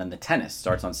night, and then the tennis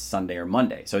starts on Sunday or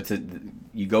Monday. So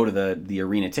you go to the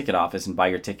arena ticket office and buy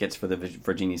your tickets for the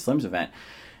Virginia Slims event.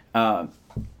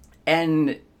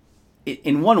 And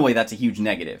in one way, that's a huge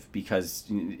negative because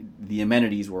the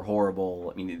amenities were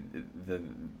horrible. I mean,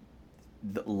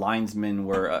 the linesmen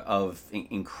were of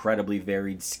incredibly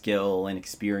varied skill and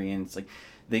experience. Like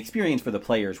the experience for the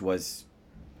players was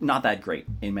not that great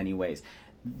in many ways.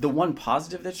 The one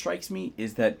positive that strikes me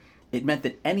is that it meant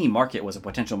that any market was a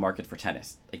potential market for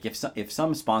tennis. Like if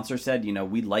some sponsor said,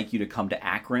 we'd like you to come to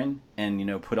Akron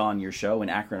and, put on your show in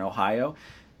Akron, Ohio,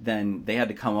 then they had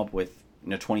to come up with,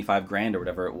 $25,000 or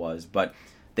whatever it was. But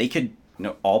they could,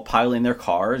 all pile in their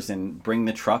cars and bring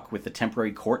the truck with the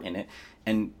temporary court in it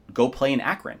and go play in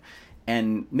Akron.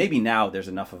 And maybe now there's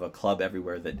enough of a club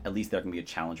everywhere that at least there can be a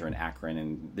challenger in Akron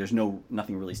and there's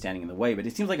nothing really standing in the way. But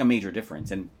it seems like a major difference.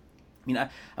 And I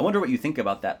wonder what you think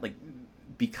about that. Like,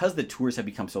 because the tours have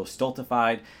become so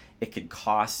stultified, it could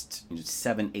cost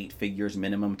 7-8 figures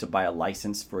minimum to buy a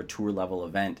license for a tour level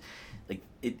event. Like,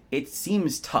 it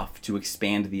seems tough to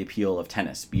expand the appeal of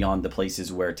tennis beyond the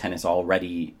places where tennis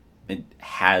already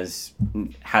has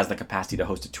the capacity to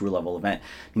host a tour level event.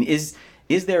 I mean, is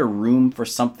there room for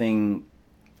something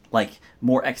like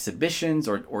more exhibitions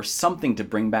or something to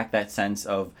bring back that sense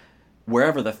of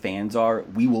wherever the fans are,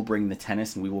 we will bring the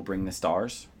tennis and we will bring the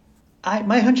stars?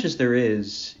 My hunch is there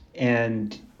is.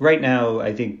 And right now,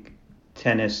 I think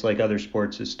tennis, like other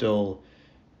sports, is still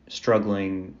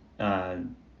struggling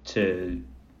to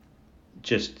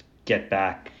just get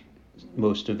back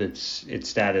most of its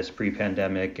status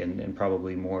pre-pandemic and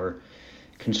probably more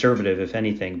conservative, if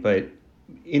anything. But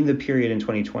in the period in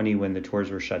 2020 when the tours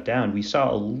were shut down, we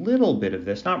saw a little bit of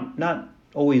this, not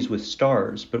always with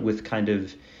stars, but with kind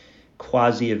of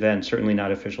quasi events, certainly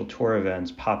not official tour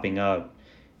events, popping up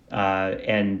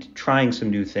and trying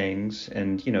some new things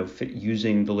and,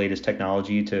 using the latest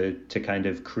technology to kind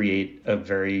of create a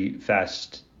very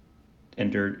fast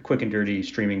and quick and dirty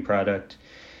streaming product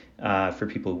for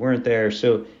people who weren't there.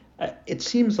 So it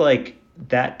seems like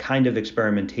that kind of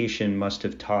experimentation must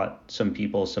have taught some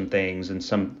people some things, and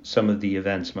some of the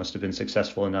events must have been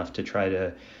successful enough to try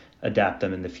to adapt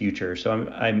them in the future. So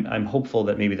I'm hopeful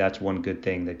that maybe that's one good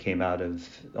thing that came out of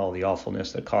all the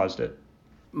awfulness that caused it.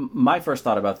 My first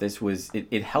thought about this was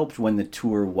it helped when the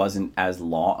tour wasn't as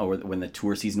long, or when the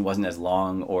tour season wasn't as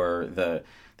long, or the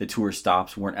tour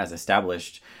stops weren't as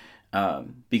established,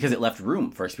 because it left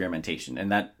room for experimentation.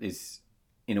 And that is,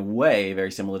 in a way,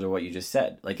 very similar to what you just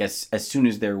said. Like as soon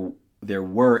as there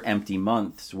were empty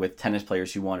months with tennis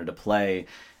players who wanted to play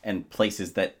and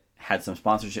places that had some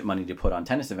sponsorship money to put on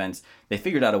tennis events, they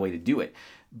figured out a way to do it.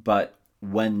 But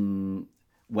when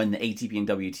the ATP and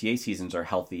WTA seasons are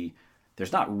healthy,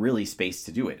 there's not really space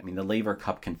to do it. I mean, the Laver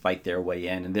Cup can fight their way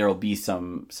in, and there will be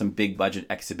some big budget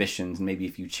exhibitions, maybe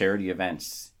a few charity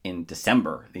events in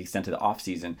December, the extent of the off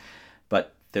season,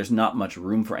 but there's not much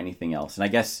room for anything else. And I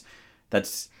guess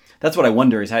that's what I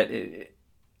wonder is how,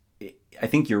 I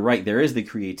think you're right. There is the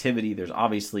creativity. There's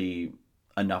obviously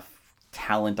enough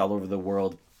talent all over the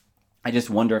world. I just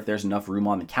wonder if there's enough room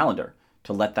on the calendar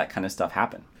to let that kind of stuff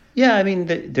happen. Yeah, I mean,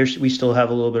 we still have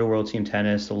a little bit of World Team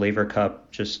Tennis. The Laver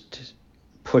Cup just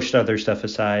pushed other stuff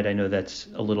aside. I know that's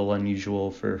a little unusual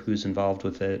for who's involved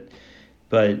with it,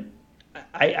 but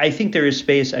I think there is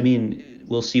space. I mean,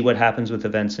 we'll see what happens with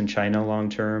events in China long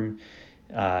term.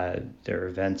 There are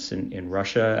events in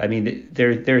Russia. I mean,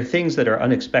 there are things that are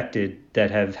unexpected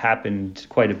that have happened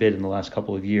quite a bit in the last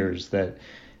couple of years that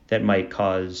might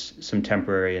cause some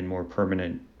temporary and more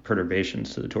permanent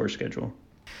perturbations to the tour schedule.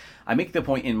 I make the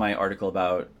point in my article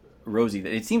about Rosie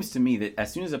that it seems to me that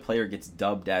as soon as a player gets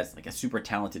dubbed as like a super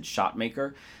talented shot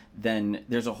maker, then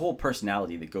there's a whole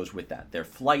personality that goes with that. They're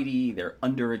flighty, they're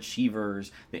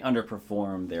underachievers, they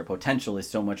underperform, their potential is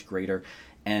so much greater.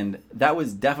 And that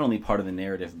was definitely part of the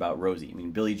narrative about Rosie. I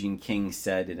mean, Billie Jean King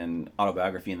said in an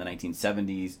autobiography in the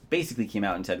 1970s, basically came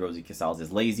out and said Rosie Casals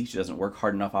is lazy. She doesn't work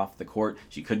hard enough off the court.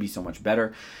 She could be so much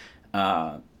better.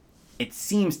 It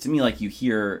seems to me like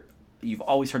you've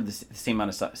always heard the same amount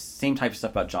of stuff, same type of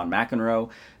stuff about John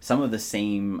McEnroe. Some of the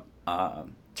same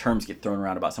terms get thrown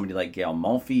around about somebody like Gail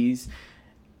Monfils.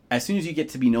 As soon as you get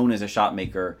to be known as a shot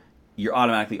maker, you're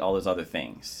automatically all those other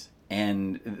things.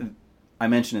 And I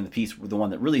mentioned in the piece, the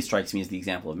one that really strikes me is the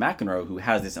example of McEnroe, who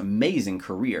has this amazing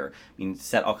career. I mean,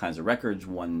 set all kinds of records,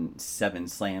 won 7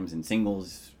 slams in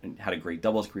singles, and had a great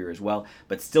doubles career as well.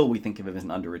 But still, we think of him as an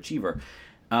underachiever.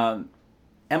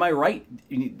 Am I right?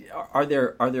 Are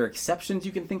there exceptions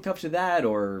you can think of to that,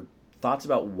 or thoughts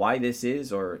about why this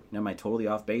is, or am I totally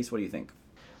off base? What do you think?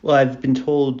 Well, I've been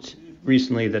told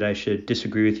recently that I should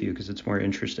disagree with you because it's more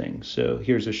interesting. So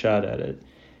here's a shot at it.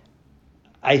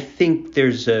 I think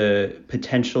there's a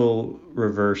potential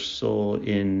reversal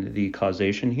in the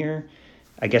causation here.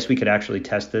 I guess we could actually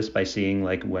test this by seeing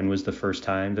like when was the first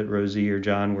time that Rosie or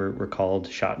John were called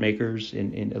shot makers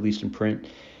in at least in print.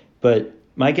 But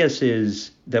my guess is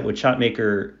that what shot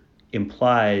maker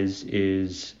implies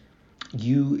is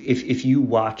if you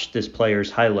watch this player's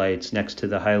highlights next to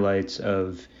the highlights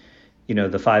of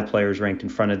the 5 players ranked in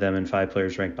front of them and 5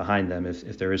 players ranked behind them,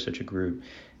 if there is such a group,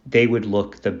 they would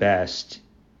look the best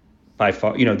by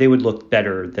far. They would look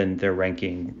better than their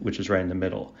ranking, which is right in the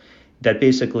middle. That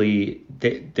basically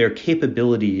their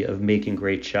capability of making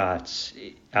great shots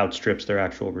outstrips their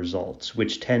actual results,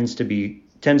 which tends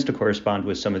to correspond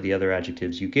with some of the other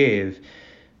adjectives you gave.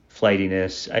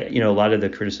 Flightiness, a lot of the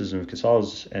criticism of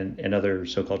Casals and other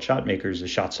so-called shot makers is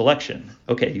shot selection.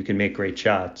 Okay, you can make great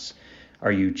shots.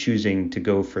 Are you choosing to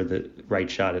go for the right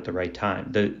shot at the right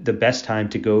time? The best time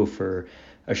to go for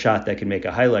a shot that can make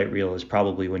a highlight reel is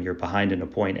probably when you're behind in a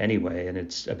point anyway, and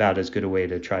it's about as good a way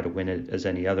to try to win it as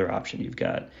any other option you've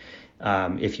got.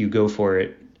 If you go for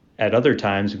it at other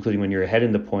times, including when you're ahead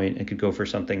in the point and could go for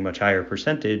something much higher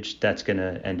percentage, that's going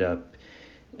to end up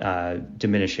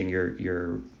diminishing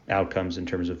your outcomes in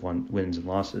terms of wins and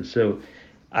losses. So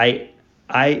I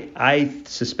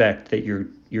suspect that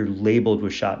you're labeled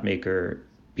with shot maker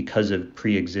because of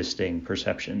pre-existing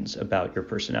perceptions about your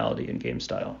personality and game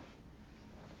style.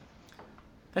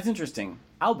 That's interesting.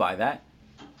 I'll buy that.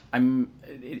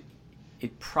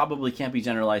 It probably can't be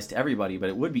generalized to everybody, but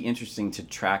it would be interesting to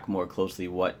track more closely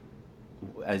what,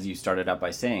 as you started out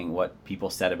by saying, what people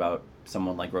said about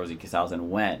someone like Rosie Casals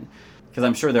and when. Because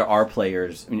I'm sure there are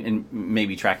players, and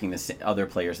maybe tracking the other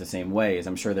players the same way, as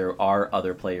I'm sure there are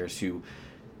other players who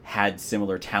had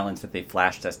similar talents that they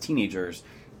flashed as teenagers,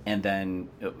 and then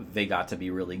they got to be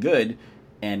really good,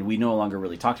 and we no longer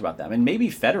really talked about them. And maybe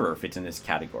Federer fits in this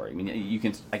category. I mean,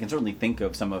 I can certainly think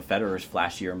of some of Federer's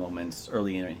flashier moments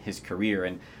early in his career,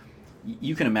 and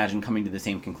you can imagine coming to the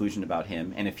same conclusion about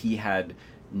him. And if he had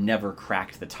never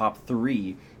cracked the top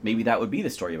 3, maybe that would be the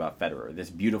story about Federer.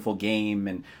 This beautiful game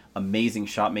and amazing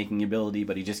shot-making ability,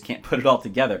 but he just can't put it all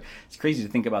together. It's crazy to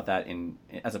think about that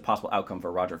as a possible outcome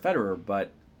for Roger Federer,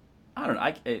 but I don't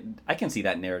know. I can see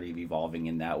that narrative evolving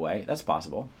in that way. That's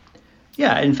possible.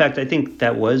 Yeah, in fact, I think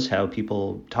that was how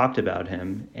people talked about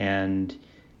him. And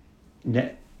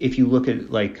if you look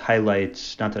at like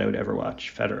highlights, not that I would ever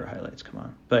watch Federer highlights, come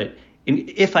on. But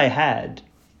if I had,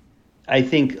 I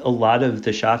think a lot of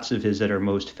the shots of his that are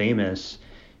most famous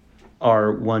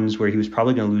are ones where he was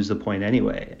probably going to lose the point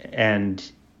anyway. And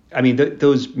I mean,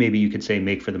 those maybe you could say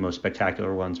make for the most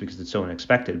spectacular ones because it's so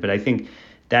unexpected. But I think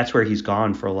that's where he's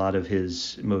gone for a lot of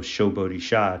his most showboaty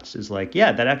shots is like,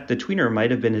 yeah, the tweener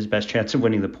might have been his best chance of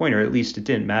winning the point, or at least it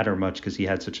didn't matter much because he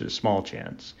had such a small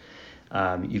chance.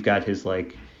 You've got his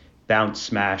like bounce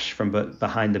smash from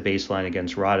behind the baseline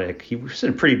against Roddick. He was in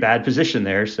a pretty bad position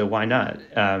there, so why not?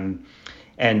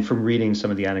 And from reading some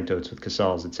of the anecdotes with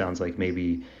Casals, it sounds like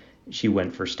maybe she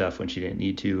went for stuff when she didn't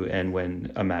need to and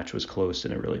when a match was close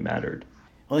and it really mattered.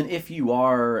 Well, and if you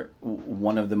are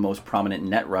one of the most prominent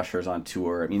net rushers on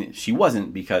tour, I mean, she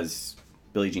wasn't because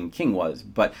Billie Jean King was,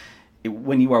 but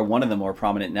when you are one of the more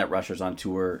prominent net rushers on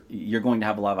tour, you're going to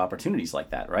have a lot of opportunities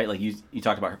like that, right? Like you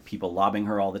talked about people lobbing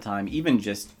her all the time, even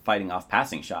just fighting off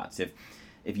passing shots.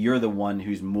 If you're the one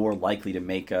who's more likely to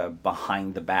make a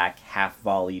behind-the-back,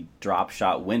 half-volley drop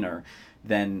shot winner,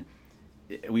 then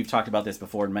we've talked about this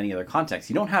before in many other contexts.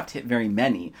 You don't have to hit very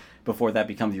many before that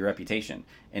becomes your reputation.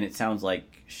 And it sounds like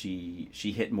she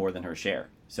hit more than her share.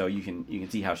 So you can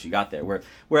see how she got there.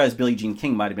 Whereas Billie Jean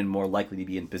King might have been more likely to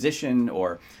be in position,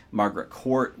 or Margaret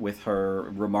Court with her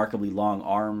remarkably long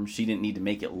arm, she didn't need to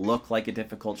make it look like a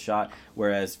difficult shot.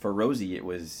 Whereas for Rosie, it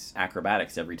was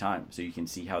acrobatics every time. So you can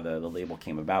see how the label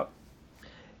came about.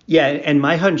 Yeah, and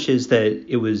my hunch is that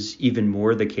it was even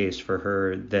more the case for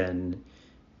her than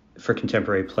for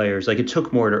contemporary players. Like, it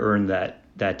took more to earn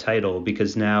that title,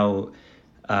 because now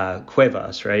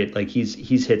Cuevas, right? Like,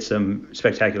 he's hit some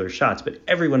spectacular shots, but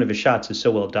every one of his shots is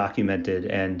so well documented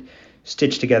and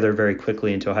stitched together very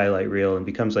quickly into a highlight reel and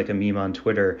becomes like a meme on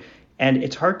Twitter. And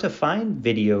it's hard to find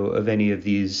video of any of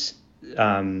these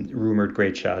rumored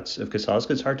great shots of Casals.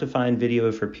 It's hard to find video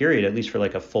of her period, at least for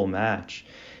like a full match.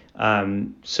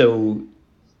 So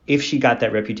if she got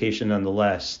that reputation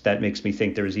nonetheless, that makes me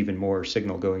think there was even more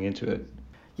signal going into it.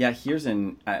 Yeah, here's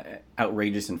an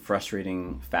outrageous and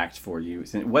frustrating fact for you.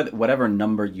 Whatever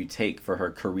number you take for her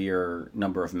career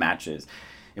number of matches,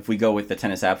 if we go with the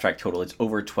Tennis Abstract total, it's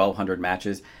over 1,200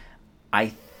 matches.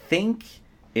 I think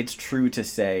it's true to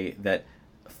say that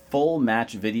full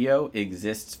match video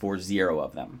exists for 0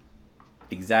 of them.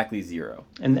 Exactly 0.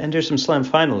 And there's some slam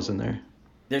finals in there.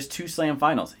 There's 2 slam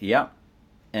finals, yeah.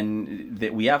 And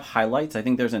we have highlights. I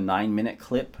think there's a 9-minute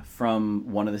clip from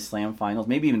one of the slam finals,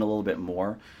 maybe even a little bit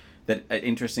more. That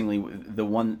interestingly, the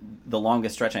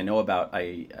longest stretch I know about,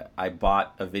 I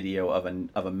bought a video of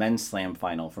a men's slam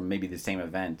final from maybe the same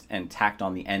event, and tacked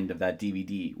on the end of that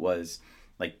DVD was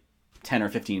like 10 or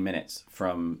 15 minutes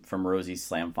from Rosie's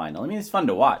slam final. I mean, it's fun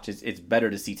to watch. It's better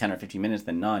to see 10 or 15 minutes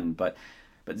than none, but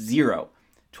 0,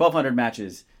 1,200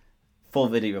 matches, full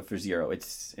video for 0.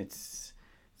 It's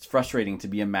frustrating to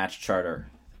be a match charter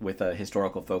with a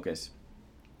historical focus.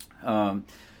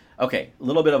 Okay, a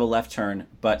little bit of a left turn,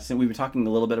 but since we were talking a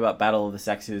little bit about Battle of the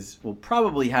Sexes, we'll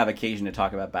probably have occasion to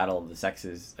talk about Battle of the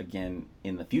Sexes again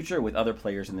in the future with other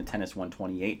players in the Tennis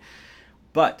 128.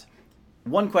 But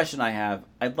one question I have,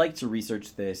 I'd like to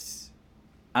research this.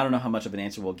 I don't know how much of an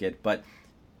answer we'll get, but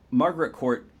Margaret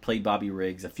Court played Bobby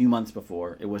Riggs a few months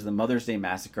before. It was the Mother's Day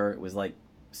Massacre. It was like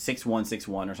 6-1,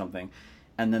 6-1 or something.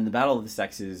 And then the Battle of the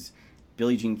Sexes,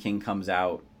 Billie Jean King comes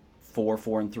out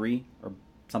 4-4-3 or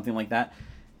something like that.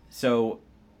 So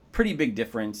pretty big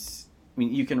difference. I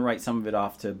mean, you can write some of it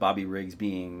off to Bobby Riggs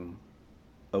being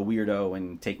a weirdo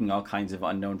and taking all kinds of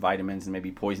unknown vitamins and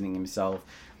maybe poisoning himself.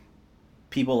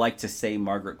 People like to say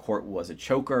Margaret Court was a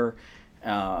choker.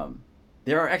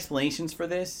 There are explanations for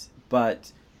this,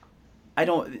 but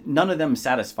none of them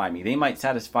satisfy me. They might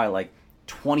satisfy like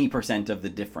 20% of the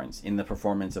difference in the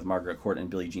performance of Margaret Court and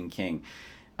Billie Jean King.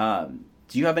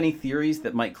 Do you have any theories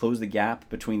that might close the gap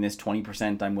between this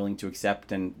 20% I'm willing to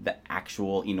accept and the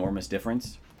actual enormous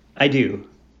difference? I do.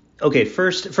 Okay,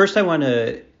 first I want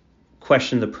to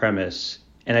question the premise,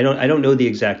 and I don't know the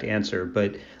exact answer,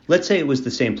 but let's say it was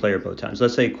the same player both times.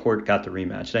 Let's say Court got the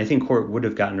rematch, and I think Court would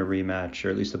have gotten a rematch, or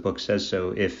at least the book says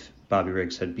so, if Bobby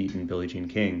Riggs had beaten Billie Jean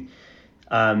King.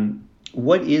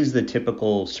 What is the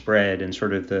typical spread and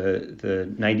sort of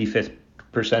the 95th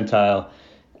percentile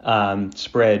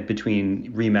spread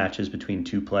between rematches between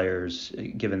two players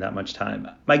given that much time?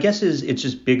 My guess is it's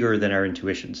just bigger than our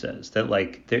intuition says, that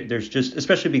like there's just,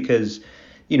 especially because,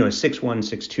 a 6-1,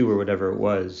 6-2 or whatever it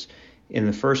was in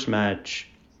the first match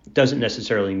doesn't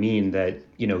necessarily mean that,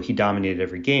 he dominated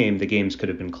every game. The games could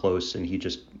have been close and he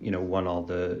just, won all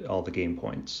the game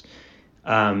points.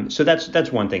 So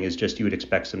that's one thing, is just you would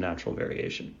expect some natural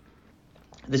variation.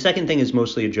 The second thing is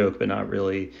mostly a joke, but not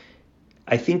really.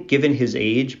 I think given his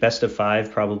age, best of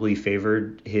 5 probably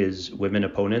favored his women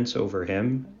opponents over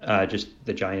him, just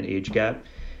the giant age gap.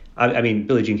 I mean,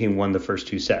 Billie Jean King won the first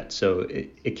 2 sets, so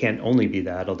it can't only be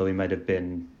that, although he might have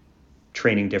been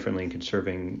training differently and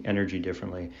conserving energy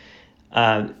differently.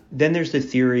 Then there's the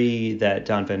theory that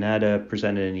Don Van Natta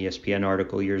presented in an ESPN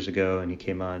article years ago, and he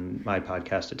came on my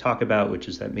podcast to talk about, which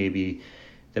is that maybe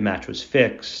the match was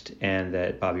fixed and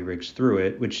that Bobby Riggs threw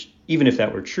it, which, even if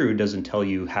that were true, doesn't tell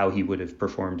you how he would have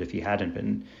performed if he hadn't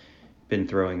been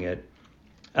throwing it.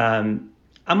 I'm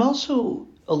also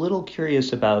a little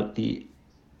curious about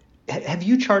have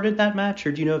you charted that match,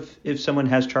 or do you know if someone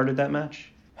has charted that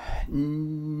match?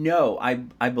 No,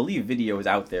 I believe video is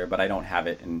out there, but I don't have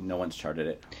it, and no one's charted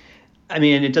it. I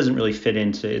mean, it doesn't really fit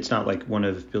into, it's not like one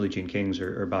of Billie Jean King's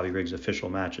or Bobby Riggs' official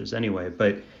matches anyway,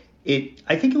 but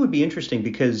I think it would be interesting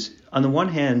because on the one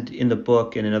hand, in the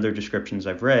book and in other descriptions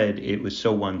I've read, it was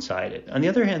so one-sided. On the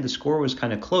other hand, the score was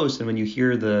kind of close, and when you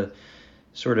hear the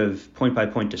sort of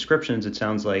point-by-point descriptions, it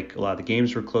sounds like a lot of the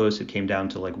games were close. It came down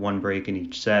to like one break in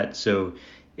each set, so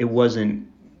it wasn't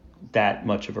that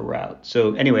much of a route.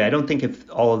 So anyway, I don't think if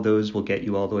all of those will get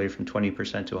you all the way from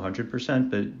 20% to 100%,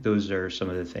 but those are some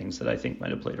of the things that I think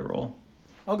might have played a role.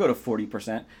 I'll go to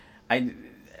 40%.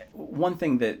 One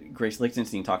thing that Grace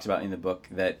Lichtenstein talks about in the book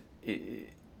that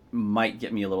might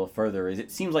get me a little further is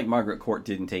it seems like Margaret Court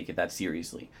didn't take it that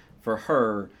seriously. For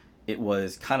her, it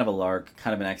was kind of a lark,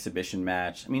 kind of an exhibition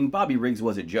match. I mean, Bobby Riggs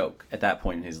was a joke at that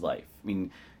point in his life. I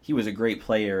mean, he was a great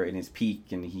player in his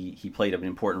peak, and he played an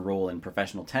important role in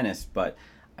professional tennis, but,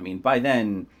 I mean, by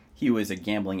then, he was a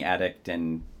gambling addict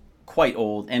and quite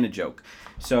old and a joke.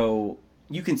 So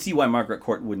you can see why Margaret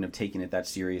Court wouldn't have taken it that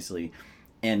seriously,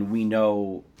 and we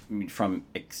know from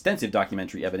extensive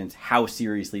documentary evidence how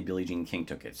seriously Billie Jean King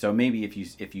took it. So maybe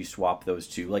if you swap those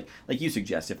two, like you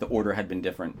suggest, if the order had been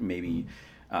different, maybe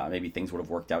things would have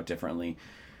worked out differently.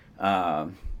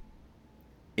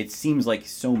 It seems like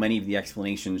so many of the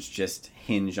explanations just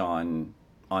hinge on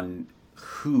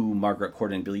who Margaret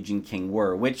Court and Billie Jean King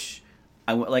were, which,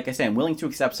 like I say, I'm willing to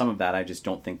accept some of that. I just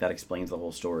don't think that explains the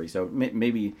whole story. So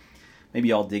maybe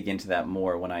I'll dig into that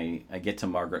more when I get to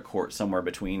Margaret Court, somewhere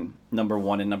between number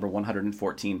 1 and number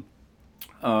 114.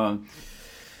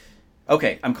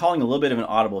 Okay, I'm calling a little bit of an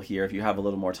audible here. If you have a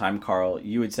little more time, Carl,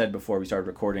 you had said before we started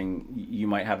recording you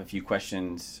might have a few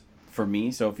questions for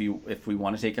me. So if we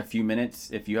want to take a few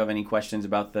minutes, if you have any questions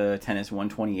about the Tennis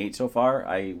 128 so far,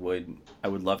 I would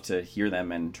love to hear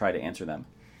them and try to answer them.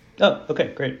 Oh,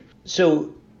 okay, great.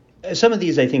 So some of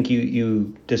these I think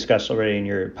you discussed already in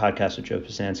your podcast with Joe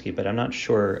Pisansky, but I'm not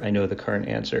sure I know the current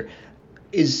answer.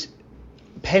 Is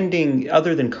pending,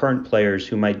 other than current players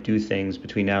who might do things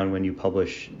between now and when you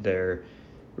publish their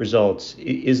results,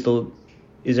 is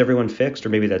everyone fixed, or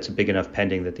maybe that's a big enough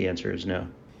pending that the answer is no?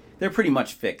 They're pretty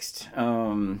much fixed.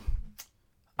 I'll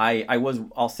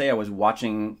say I was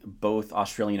watching both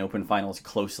Australian Open finals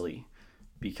closely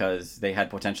because they had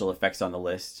potential effects on the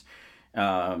list.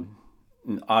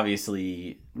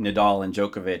 Obviously, Nadal and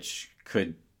Djokovic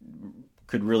could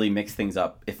really mix things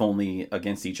up, if only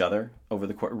against each other over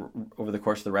the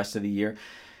course of the rest of the year.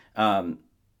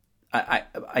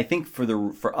 I think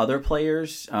for other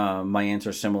players, my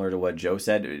answer is similar to what Joe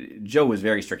said. Joe was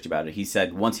very strict about it. He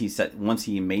said once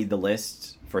he made the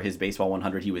list for his baseball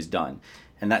 100, he was done,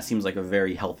 and that seems like a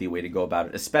very healthy way to go about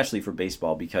it, especially for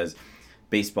baseball, because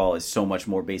baseball is so much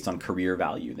more based on career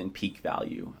value than peak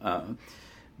value.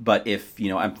 But if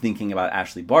I'm thinking about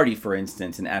Ashley Barty, for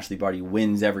instance, and Ashley Barty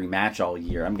wins every match all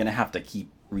year, I'm going to have to keep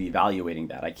reevaluating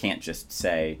that. I can't just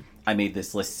say I made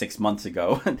this list 6 months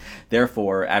ago,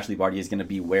 therefore Ashley Barty is going to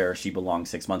be where she belonged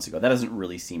 6 months ago. That doesn't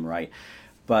really seem right.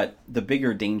 But the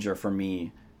bigger danger for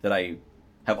me that I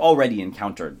have already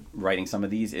encountered writing some of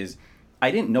these is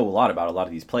I didn't know a lot about a lot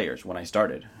of these players when I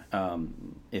started.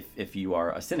 If you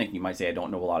are a cynic, you might say I don't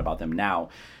know a lot about them now,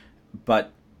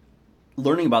 but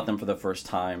learning about them for the first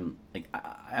time, like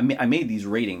I made these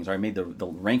ratings, or I made the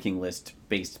ranking list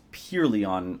based purely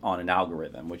on an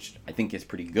algorithm, which I think is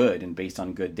pretty good and based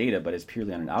on good data, but it's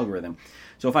purely on an algorithm.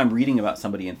 So if I'm reading about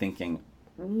somebody and thinking,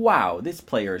 wow, this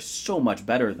player is so much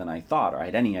better than I thought or I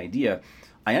had any idea,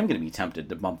 I am going to be tempted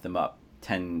to bump them up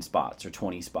 10 spots or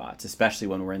 20 spots, especially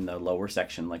when we're in the lower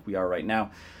section like we are right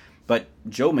now. But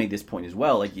Joe made this point as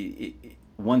well. Like,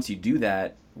 once you do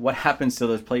that, what happens to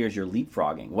those players you're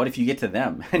leapfrogging? What if you get to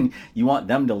them and you want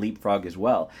them to leapfrog as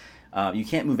well? You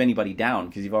can't move anybody down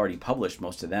because you've already published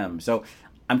most of them. So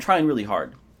I'm trying really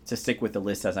hard to stick with the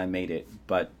list as I made it,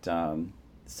 but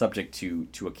subject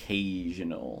to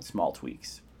occasional small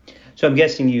tweaks. So I'm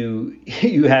guessing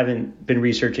you haven't been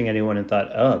researching anyone and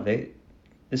thought, oh,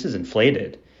 this is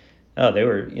inflated. Oh, they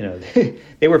were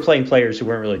they were playing players who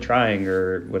weren't really trying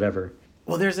or whatever.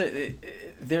 Well, there's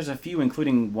a few,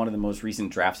 including one of the most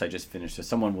recent drafts I just finished, so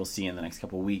someone we'll see in the next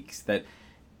couple of weeks, that,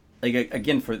 like,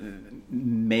 again, for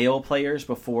male players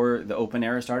before the Open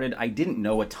era started, I didn't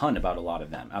know a ton about a lot of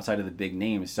them outside of the big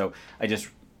names. So I just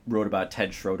wrote about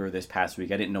Ted Schroeder this past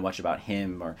week. I didn't know much about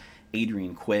him, or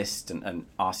Adrian Quist, an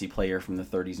Aussie player from the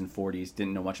 30s and 40s.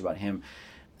 Didn't know much about him.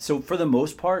 So for the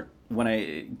most part,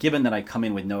 given that I come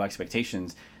in with no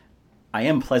expectations, I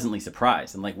am pleasantly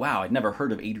surprised. I'm like, wow, I'd never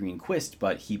heard of Adrian Quist,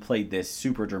 but he played this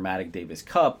super dramatic Davis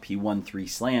Cup. He won 3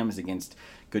 slams against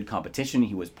good competition.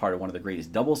 He was part of one of the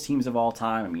greatest doubles teams of all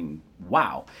time. I mean,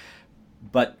 wow.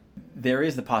 But there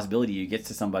is the possibility you get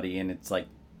to somebody and it's like,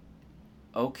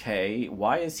 okay,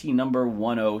 why is he number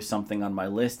 10 something on my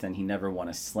list and he never won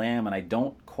a slam? And I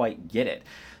don't quite get it.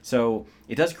 So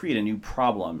it does create a new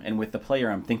problem. And with the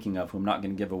player I'm thinking of, who I'm not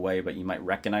going to give away, but you might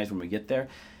recognize when we get there,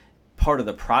 part of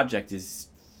the project is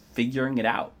figuring it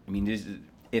out. I mean,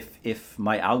 if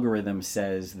my algorithm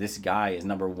says this guy is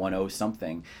number 10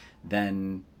 something,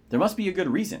 then there must be a good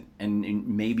reason. And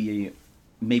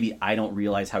maybe I don't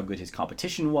realize how good his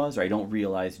competition was, or I don't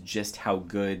realize just how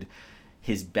good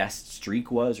his best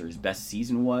streak was or his best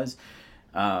season was.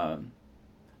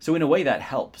 So in a way that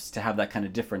helps to have that kind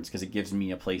of difference, because it gives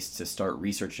me a place to start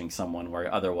researching someone where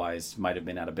I otherwise might have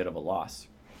been at a bit of a loss.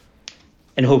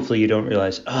 And hopefully you don't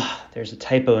realize, there's a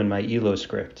typo in my ELO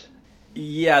script.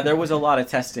 Yeah, there was a lot of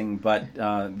testing, but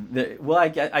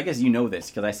I guess you know this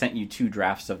because I sent you 2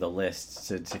 drafts of the list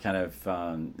to kind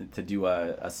of to do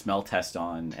a smell test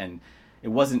on, and there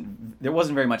wasn't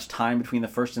very much time between the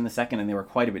first and the second, and they were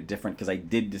quite a bit different because I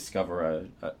did discover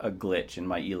a glitch in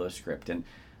my ELO script, and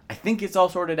I think it's all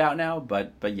sorted out now.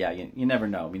 But yeah, you never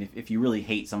know. I mean, if you really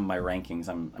hate some of my rankings,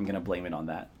 I'm gonna blame it on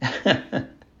that.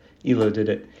 ELO did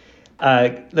it.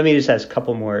 Let me just ask a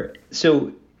couple more.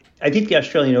 So I think the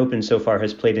Australian Open so far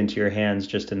has played into your hands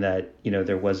just in that,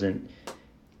 there wasn't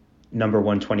number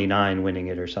 129 winning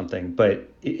it or something. But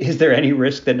is there any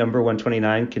risk that number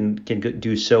 129 can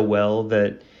do so well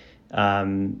that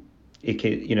it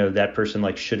can, that person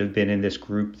like should have been in this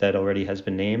group that already has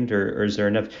been named, or is there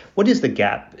enough? What is the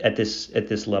gap at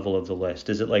this level of the list?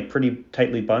 Is it like pretty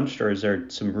tightly bunched, or is there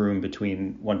some room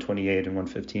between 128 and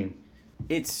 115?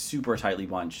 It's super tightly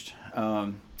bunched.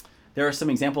 There are some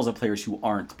examples of players who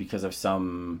aren't because of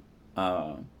some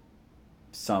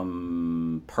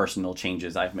personal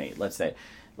changes I've made. Let's say,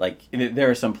 like, there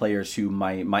are some players who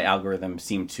my algorithm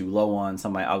seemed too low on,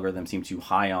 some of my algorithm seemed too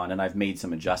high on, and I've made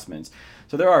some adjustments.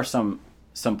 So there are some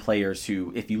players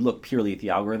who, if you look purely at the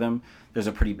algorithm, there's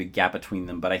a pretty big gap between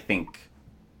them, but I think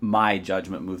my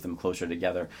judgment moved them closer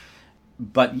together.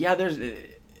 But yeah,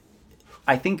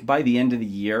 I think by the end of the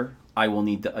year, I will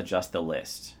need to adjust the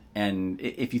list. And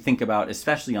if you think about,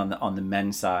 especially on the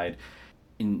men's side,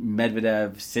 in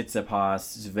Medvedev,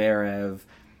 Tsitsipas, Zverev,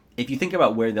 if you think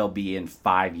about where they'll be in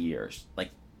 5 years, like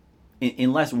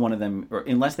unless one of them, or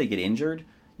unless they get injured,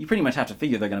 you pretty much have to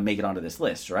figure they're going to make it onto this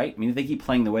list, right? I mean, if they keep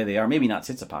playing the way they are, maybe not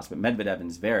Tsitsipas, but Medvedev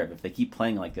and Zverev, if they keep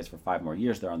playing like this for 5 more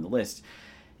years, they're on the list.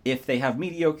 If they have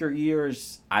mediocre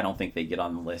years, I don't think they get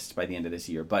on the list by the end of this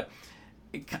year. But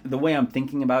the way I'm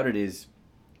thinking about it is,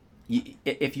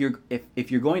 if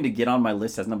you're going to get on my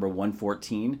list as number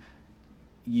 114,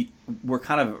 we're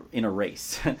kind of in a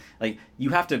race. Like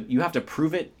you have to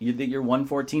prove that you're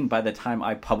 114 by the time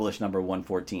I publish number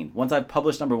 114. Once I've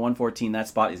published number 114, that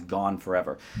spot is gone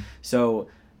forever. So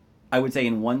I would say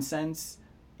in one sense,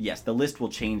 yes, the list will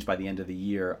change by the end of the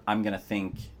year. I'm gonna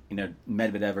think,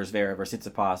 Medvedev or Zverev or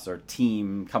Tsitsipas or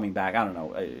Team coming back. I don't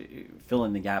know, fill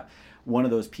in the gap. One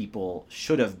of those people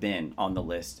should have been on the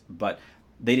list, but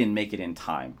they didn't make it in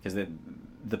time because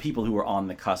the people who were on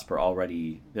the cusp are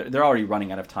already they're already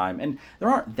running out of time, and there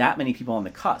aren't that many people on the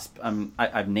cusp.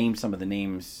 I've named some of the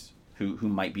names who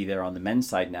might be there on the men's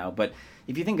side now, but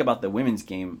if you think about the women's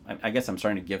game, I guess I'm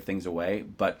starting to give things away,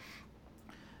 but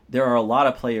there are a lot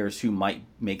of players who might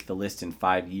make the list in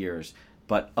 5 years,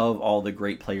 but of all the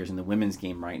great players in the women's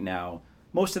game right now,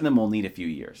 most of them will need a few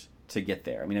years to get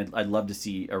there. I mean, I'd love to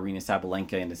see Arina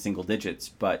Sabalenka in the single digits,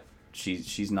 but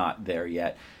she's not there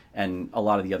yet, and a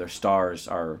lot of the other stars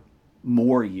are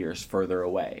more years further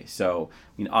away. So,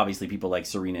 I mean, obviously people like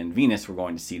Serena and Venus, we're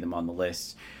going to see them on the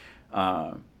list,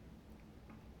 but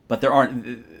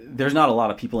there's not a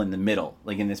lot of people in the middle,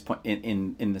 like in this point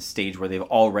in the stage where they've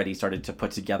already started to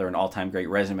put together an all-time great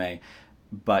resume,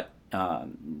 but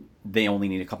they only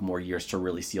need a couple more years to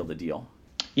really seal the deal.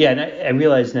 Yeah, and I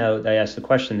realize now that I asked the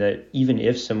question that even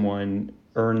if someone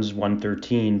earns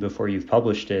 113 before you've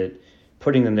published it,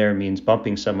 putting them there means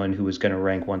bumping someone who was going to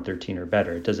rank 113 or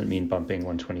better. It doesn't mean bumping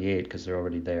 128 because they're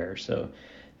already there. So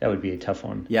that would be a tough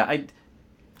one. Yeah,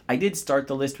 I did start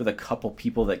the list with a couple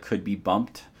people that could be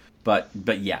bumped, but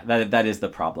yeah, that is the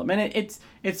problem. And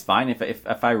it's fine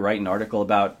if I write an article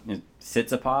about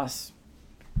Tsitsipas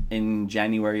in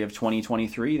January of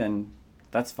 2023, then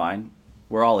that's fine.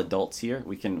 We're all adults here.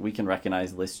 We can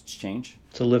recognize lists change.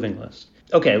 It's a living list.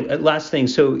 Okay, last thing.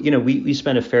 So, we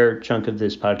spent a fair chunk of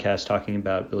this podcast talking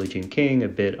about Billie Jean King, a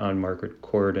bit on Margaret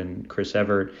Court and Chris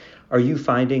Evert. Are you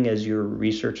finding as you're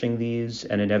researching these,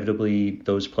 and inevitably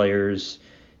those players,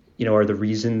 are the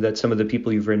reason that some of the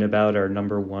people you've written about are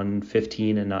number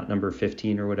 115 and not number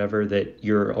 15 or whatever, that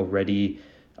you're already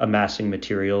amassing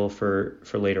material for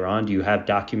later on? Do you have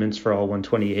documents for all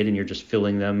 128 and you're just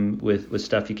filling them with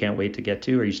stuff you can't wait to get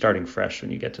to, or are you starting fresh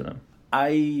when you get to them?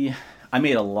 I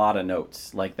made a lot of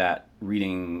notes like that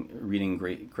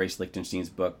reading Grace Lichtenstein's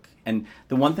book. And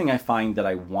the one thing I find that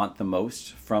I want the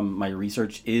most from my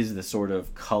research is the sort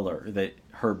of color that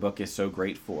her book is so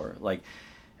great for. Like,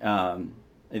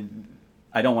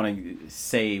 I don't want to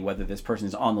say whether this person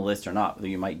is on the list or not, though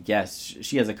you might guess.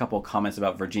 She has a couple of comments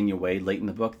about Virginia Wade late in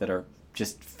the book that are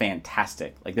just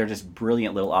fantastic. Like, they're just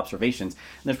brilliant little observations.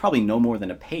 And there's probably no more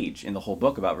than a page in the whole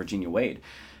book about Virginia Wade.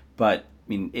 But, I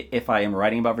mean, if I am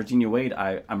writing about Virginia Wade,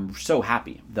 I'm so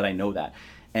happy that I know that.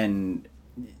 And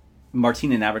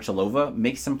Martina Navratilova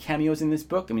makes some cameos in this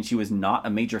book. I mean, she was not a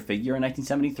major figure in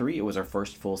 1973. It was her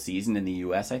first full season in the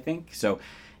U.S., I think. So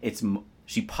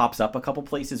she pops up a couple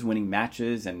places winning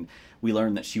matches, and we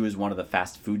learned that she was one of the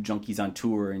fast food junkies on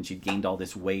tour, and she'd gained all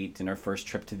this weight in her first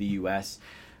trip to the U.S.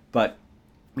 But,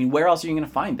 I mean, where else are you going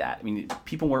to find that? I mean,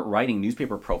 people weren't writing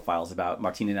newspaper profiles about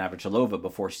Martina Navratilova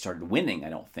before she started winning, I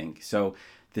don't think. So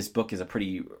this book is a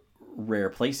pretty rare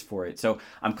place for it. So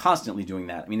I'm constantly doing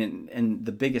that. I mean, and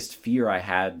the biggest fear I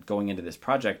had going into this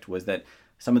project was that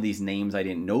some of these names I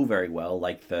didn't know very well,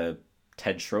 like the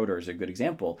Ted Schroeder is a good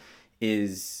example,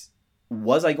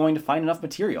 was I going to find enough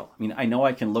material? I mean, I know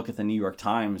I can look at the New York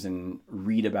Times and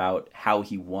read about how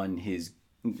he won his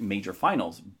major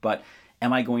finals, but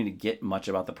am I going to get much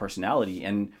about the personality?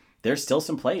 And there's still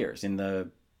some players in the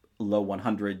low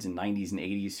 100s and 90s and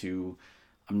 80s who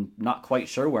I'm not quite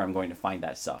sure where I'm going to find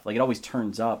that stuff. Like, it always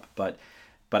turns up, but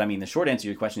I mean, the short answer to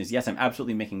your question is yes, I'm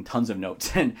absolutely making tons of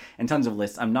notes and tons of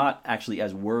lists. I'm not actually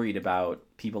as worried about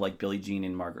people like Billie Jean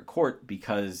and Margaret Court,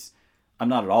 because I'm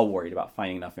not at all worried about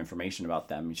finding enough information about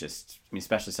them. It's just, I mean,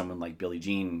 especially someone like Billie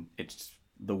Jean,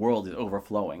 the world is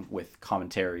overflowing with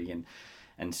commentary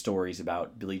and stories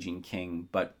about Billie Jean King.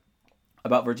 But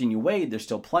about Virginia Wade, there's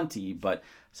still plenty, but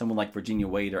someone like Virginia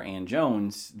Wade or Ann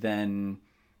Jones, then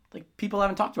like, people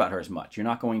haven't talked about her as much. You're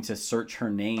not going to search her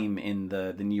name in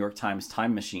the New York Times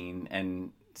time machine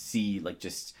and see like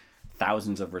just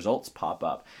thousands of results pop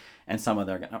up. And some of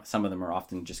them are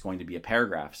often just going to be a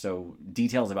paragraph. So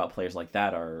details about players like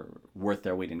that are worth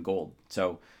their weight in gold.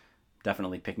 So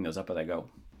definitely picking those up as I go.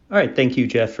 All right, thank you,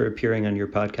 Jeff, for appearing on your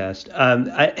podcast.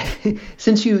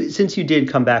 Since you did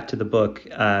come back to the book,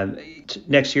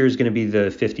 next year is going to be the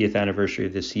 50th anniversary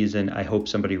of this season. I hope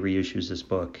somebody reissues this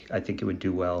book. I think it would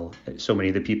do well. So many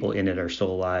of the people in it are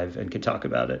still alive and could talk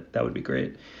about it. That would be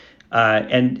great.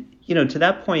 And to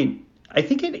that point, I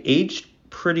think it aged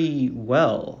pretty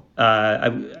well.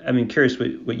 I'm curious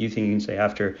what you think. You can say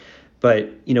after,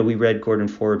 but we read Gordon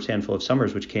Forbes' Handful of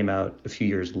Summers, which came out a few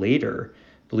years later,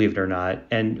 believe it or not.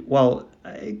 And while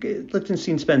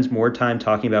Lichtenstein spends more time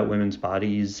talking about women's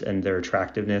bodies and their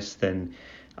attractiveness than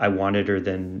I wanted or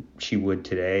than she would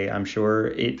today, I'm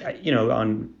sure,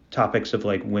 on topics of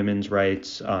like women's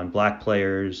rights, on black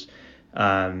players,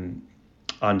 on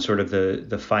sort of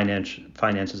the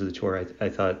finances of the tour, I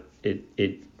thought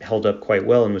it held up quite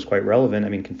well and was quite relevant. I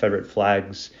mean, Confederate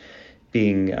flags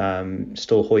being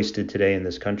still hoisted today in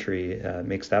this country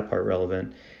makes that part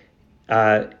relevant.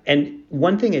 And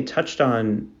one thing it touched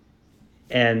on,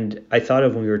 and I thought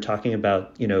of when we were talking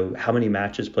about, how many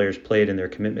matches players played and their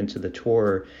commitment to the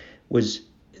tour, was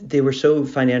they were so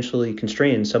financially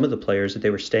constrained, some of the players, that they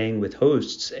were staying with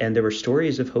hosts, and there were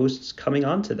stories of hosts coming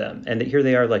onto them. And here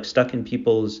they are, like, stuck in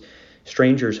people's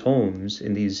strangers' homes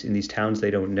in these towns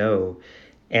they don't know.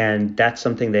 And that's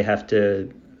something they have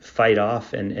to fight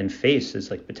off and face as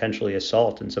like potentially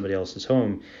assault in somebody else's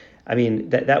home. I mean,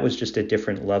 that was just a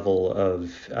different level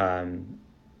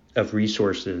of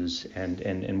resources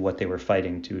and what they were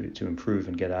fighting to improve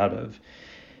and get out of.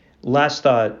 Last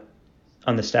thought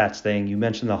on the stats thing, you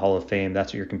mentioned the Hall of Fame.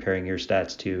 That's what you're comparing your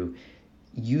stats to.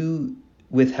 You,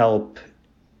 with help,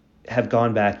 have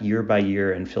gone back year by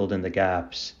year and filled in the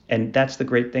gaps. And that's the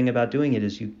great thing about doing it,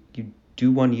 is you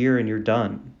do 1 year and you're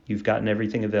done. You've gotten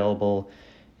everything available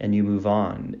and you move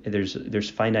on. There's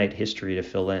finite history to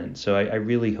fill in. So I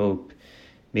really hope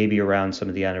maybe around some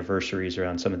of the anniversaries,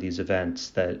 around some of these events,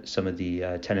 that some of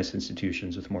the tennis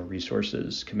institutions with more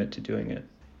resources commit to doing it.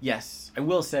 Yes, I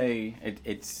will say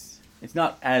it's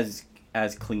not as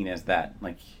clean as that.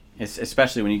 Like,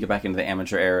 especially when you get back into the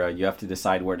amateur era, you have to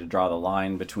decide where to draw the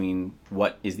line between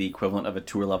what is the equivalent of a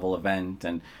tour level event,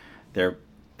 and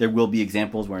there will be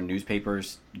examples where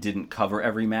newspapers didn't cover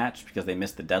every match because they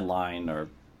missed the deadline or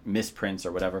misprints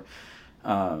or whatever.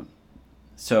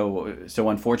 So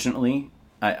unfortunately,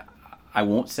 I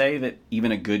won't say that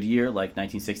even a good year like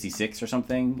 1966 or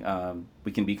something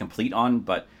we can be complete on,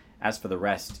 but as for the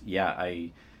rest, yeah,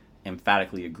 I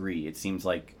emphatically agree. It seems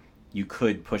like you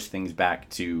could push things back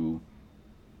to,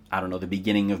 I don't know, the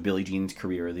beginning of Billie Jean's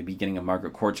career, or the beginning of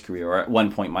Margaret Court's career, or at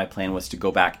one point my plan was to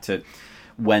go back to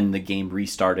when the game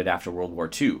restarted after World War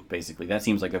II, basically. That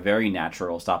seems like a very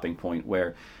natural stopping point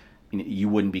where you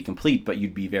wouldn't be complete, but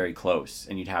you'd be very close,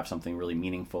 and you'd have something really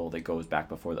meaningful that goes back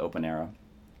before the Open era.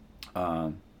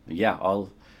 Yeah,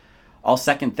 I'll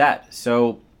second that.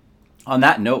 So on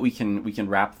that note, we can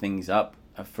wrap things up.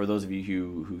 For those of you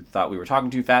who thought we were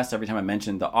talking too fast, every time I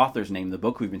mentioned the author's name, the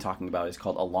book we've been talking about is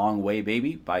called A Long Way,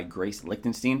 Baby by Grace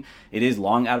Lichtenstein. It is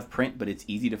long out of print, but it's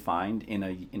easy to find in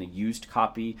a used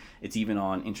copy. It's even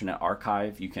on Internet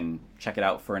Archive. You can check it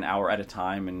out for an hour at a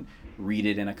time and read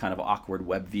it in a kind of awkward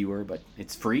web viewer, but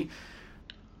it's free.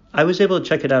 I was able to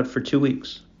check it out for 2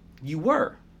 weeks. You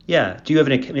were? Yeah. Do you have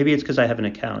an account? Maybe it's because I have an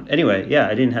account. Anyway, yeah,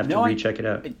 I didn't have to recheck it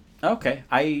out. Okay.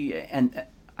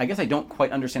 I guess I don't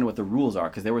quite understand what the rules are,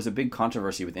 because there was a big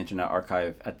controversy with Internet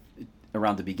Archive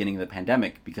around the beginning of the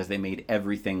pandemic because they made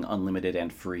everything unlimited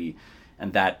and free,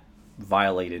 and that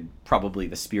violated probably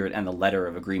the spirit and the letter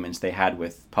of agreements they had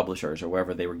with publishers or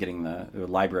wherever they were getting the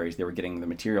libraries they were getting the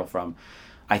material from.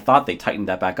 I thought they tightened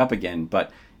that back up again,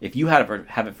 but if you have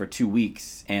it for 2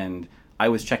 weeks and I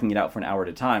was checking it out for an hour at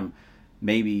a time,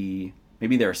 maybe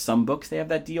there are some books they have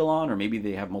that deal on, or maybe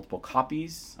they have multiple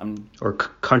copies. Or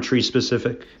country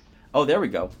specific. Oh, there we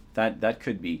go. That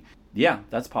could be. Yeah,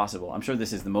 that's possible. I'm sure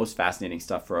this is the most fascinating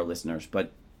stuff for our listeners.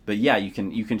 But yeah, you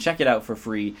can check it out for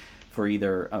free for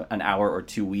either an hour or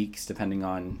 2 weeks, depending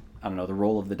on, I don't know, the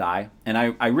roll of the die. And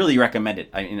I really recommend it.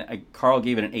 I mean, Carl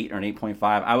gave it an 8 or an 8.5.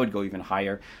 I would go even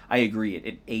higher. I agree.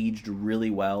 It aged really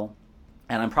well.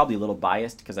 And I'm probably a little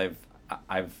biased because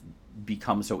I've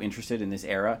become so interested in this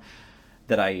era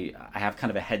that I have kind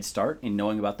of a head start in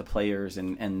knowing about the players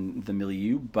and the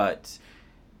milieu. But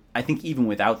I think even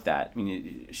without that, I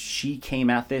mean, she came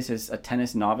at this as a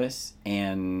tennis novice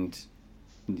and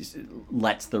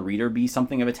lets the reader be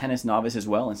something of a tennis novice as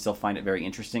well and still find it very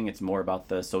interesting. It's more about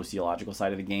the sociological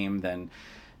side of the game than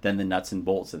the nuts and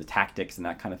bolts of the tactics and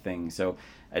that kind of thing. So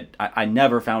I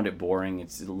never found it boring.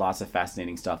 It's lots of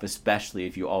fascinating stuff, especially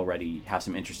if you already have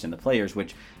some interest in the players,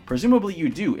 which presumably you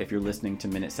do if you're listening to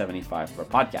Minute 75 for a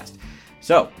podcast.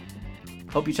 So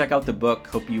hope you check out the book.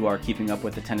 Hope you are keeping up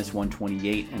with the Tennis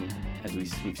 128, and as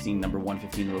we've seen, number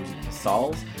 115, Rosie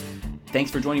Casals. Thanks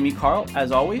for joining me, Carl,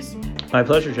 as always. My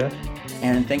pleasure, Jeff.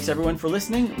 And thanks everyone for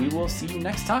listening. We will see you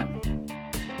next time.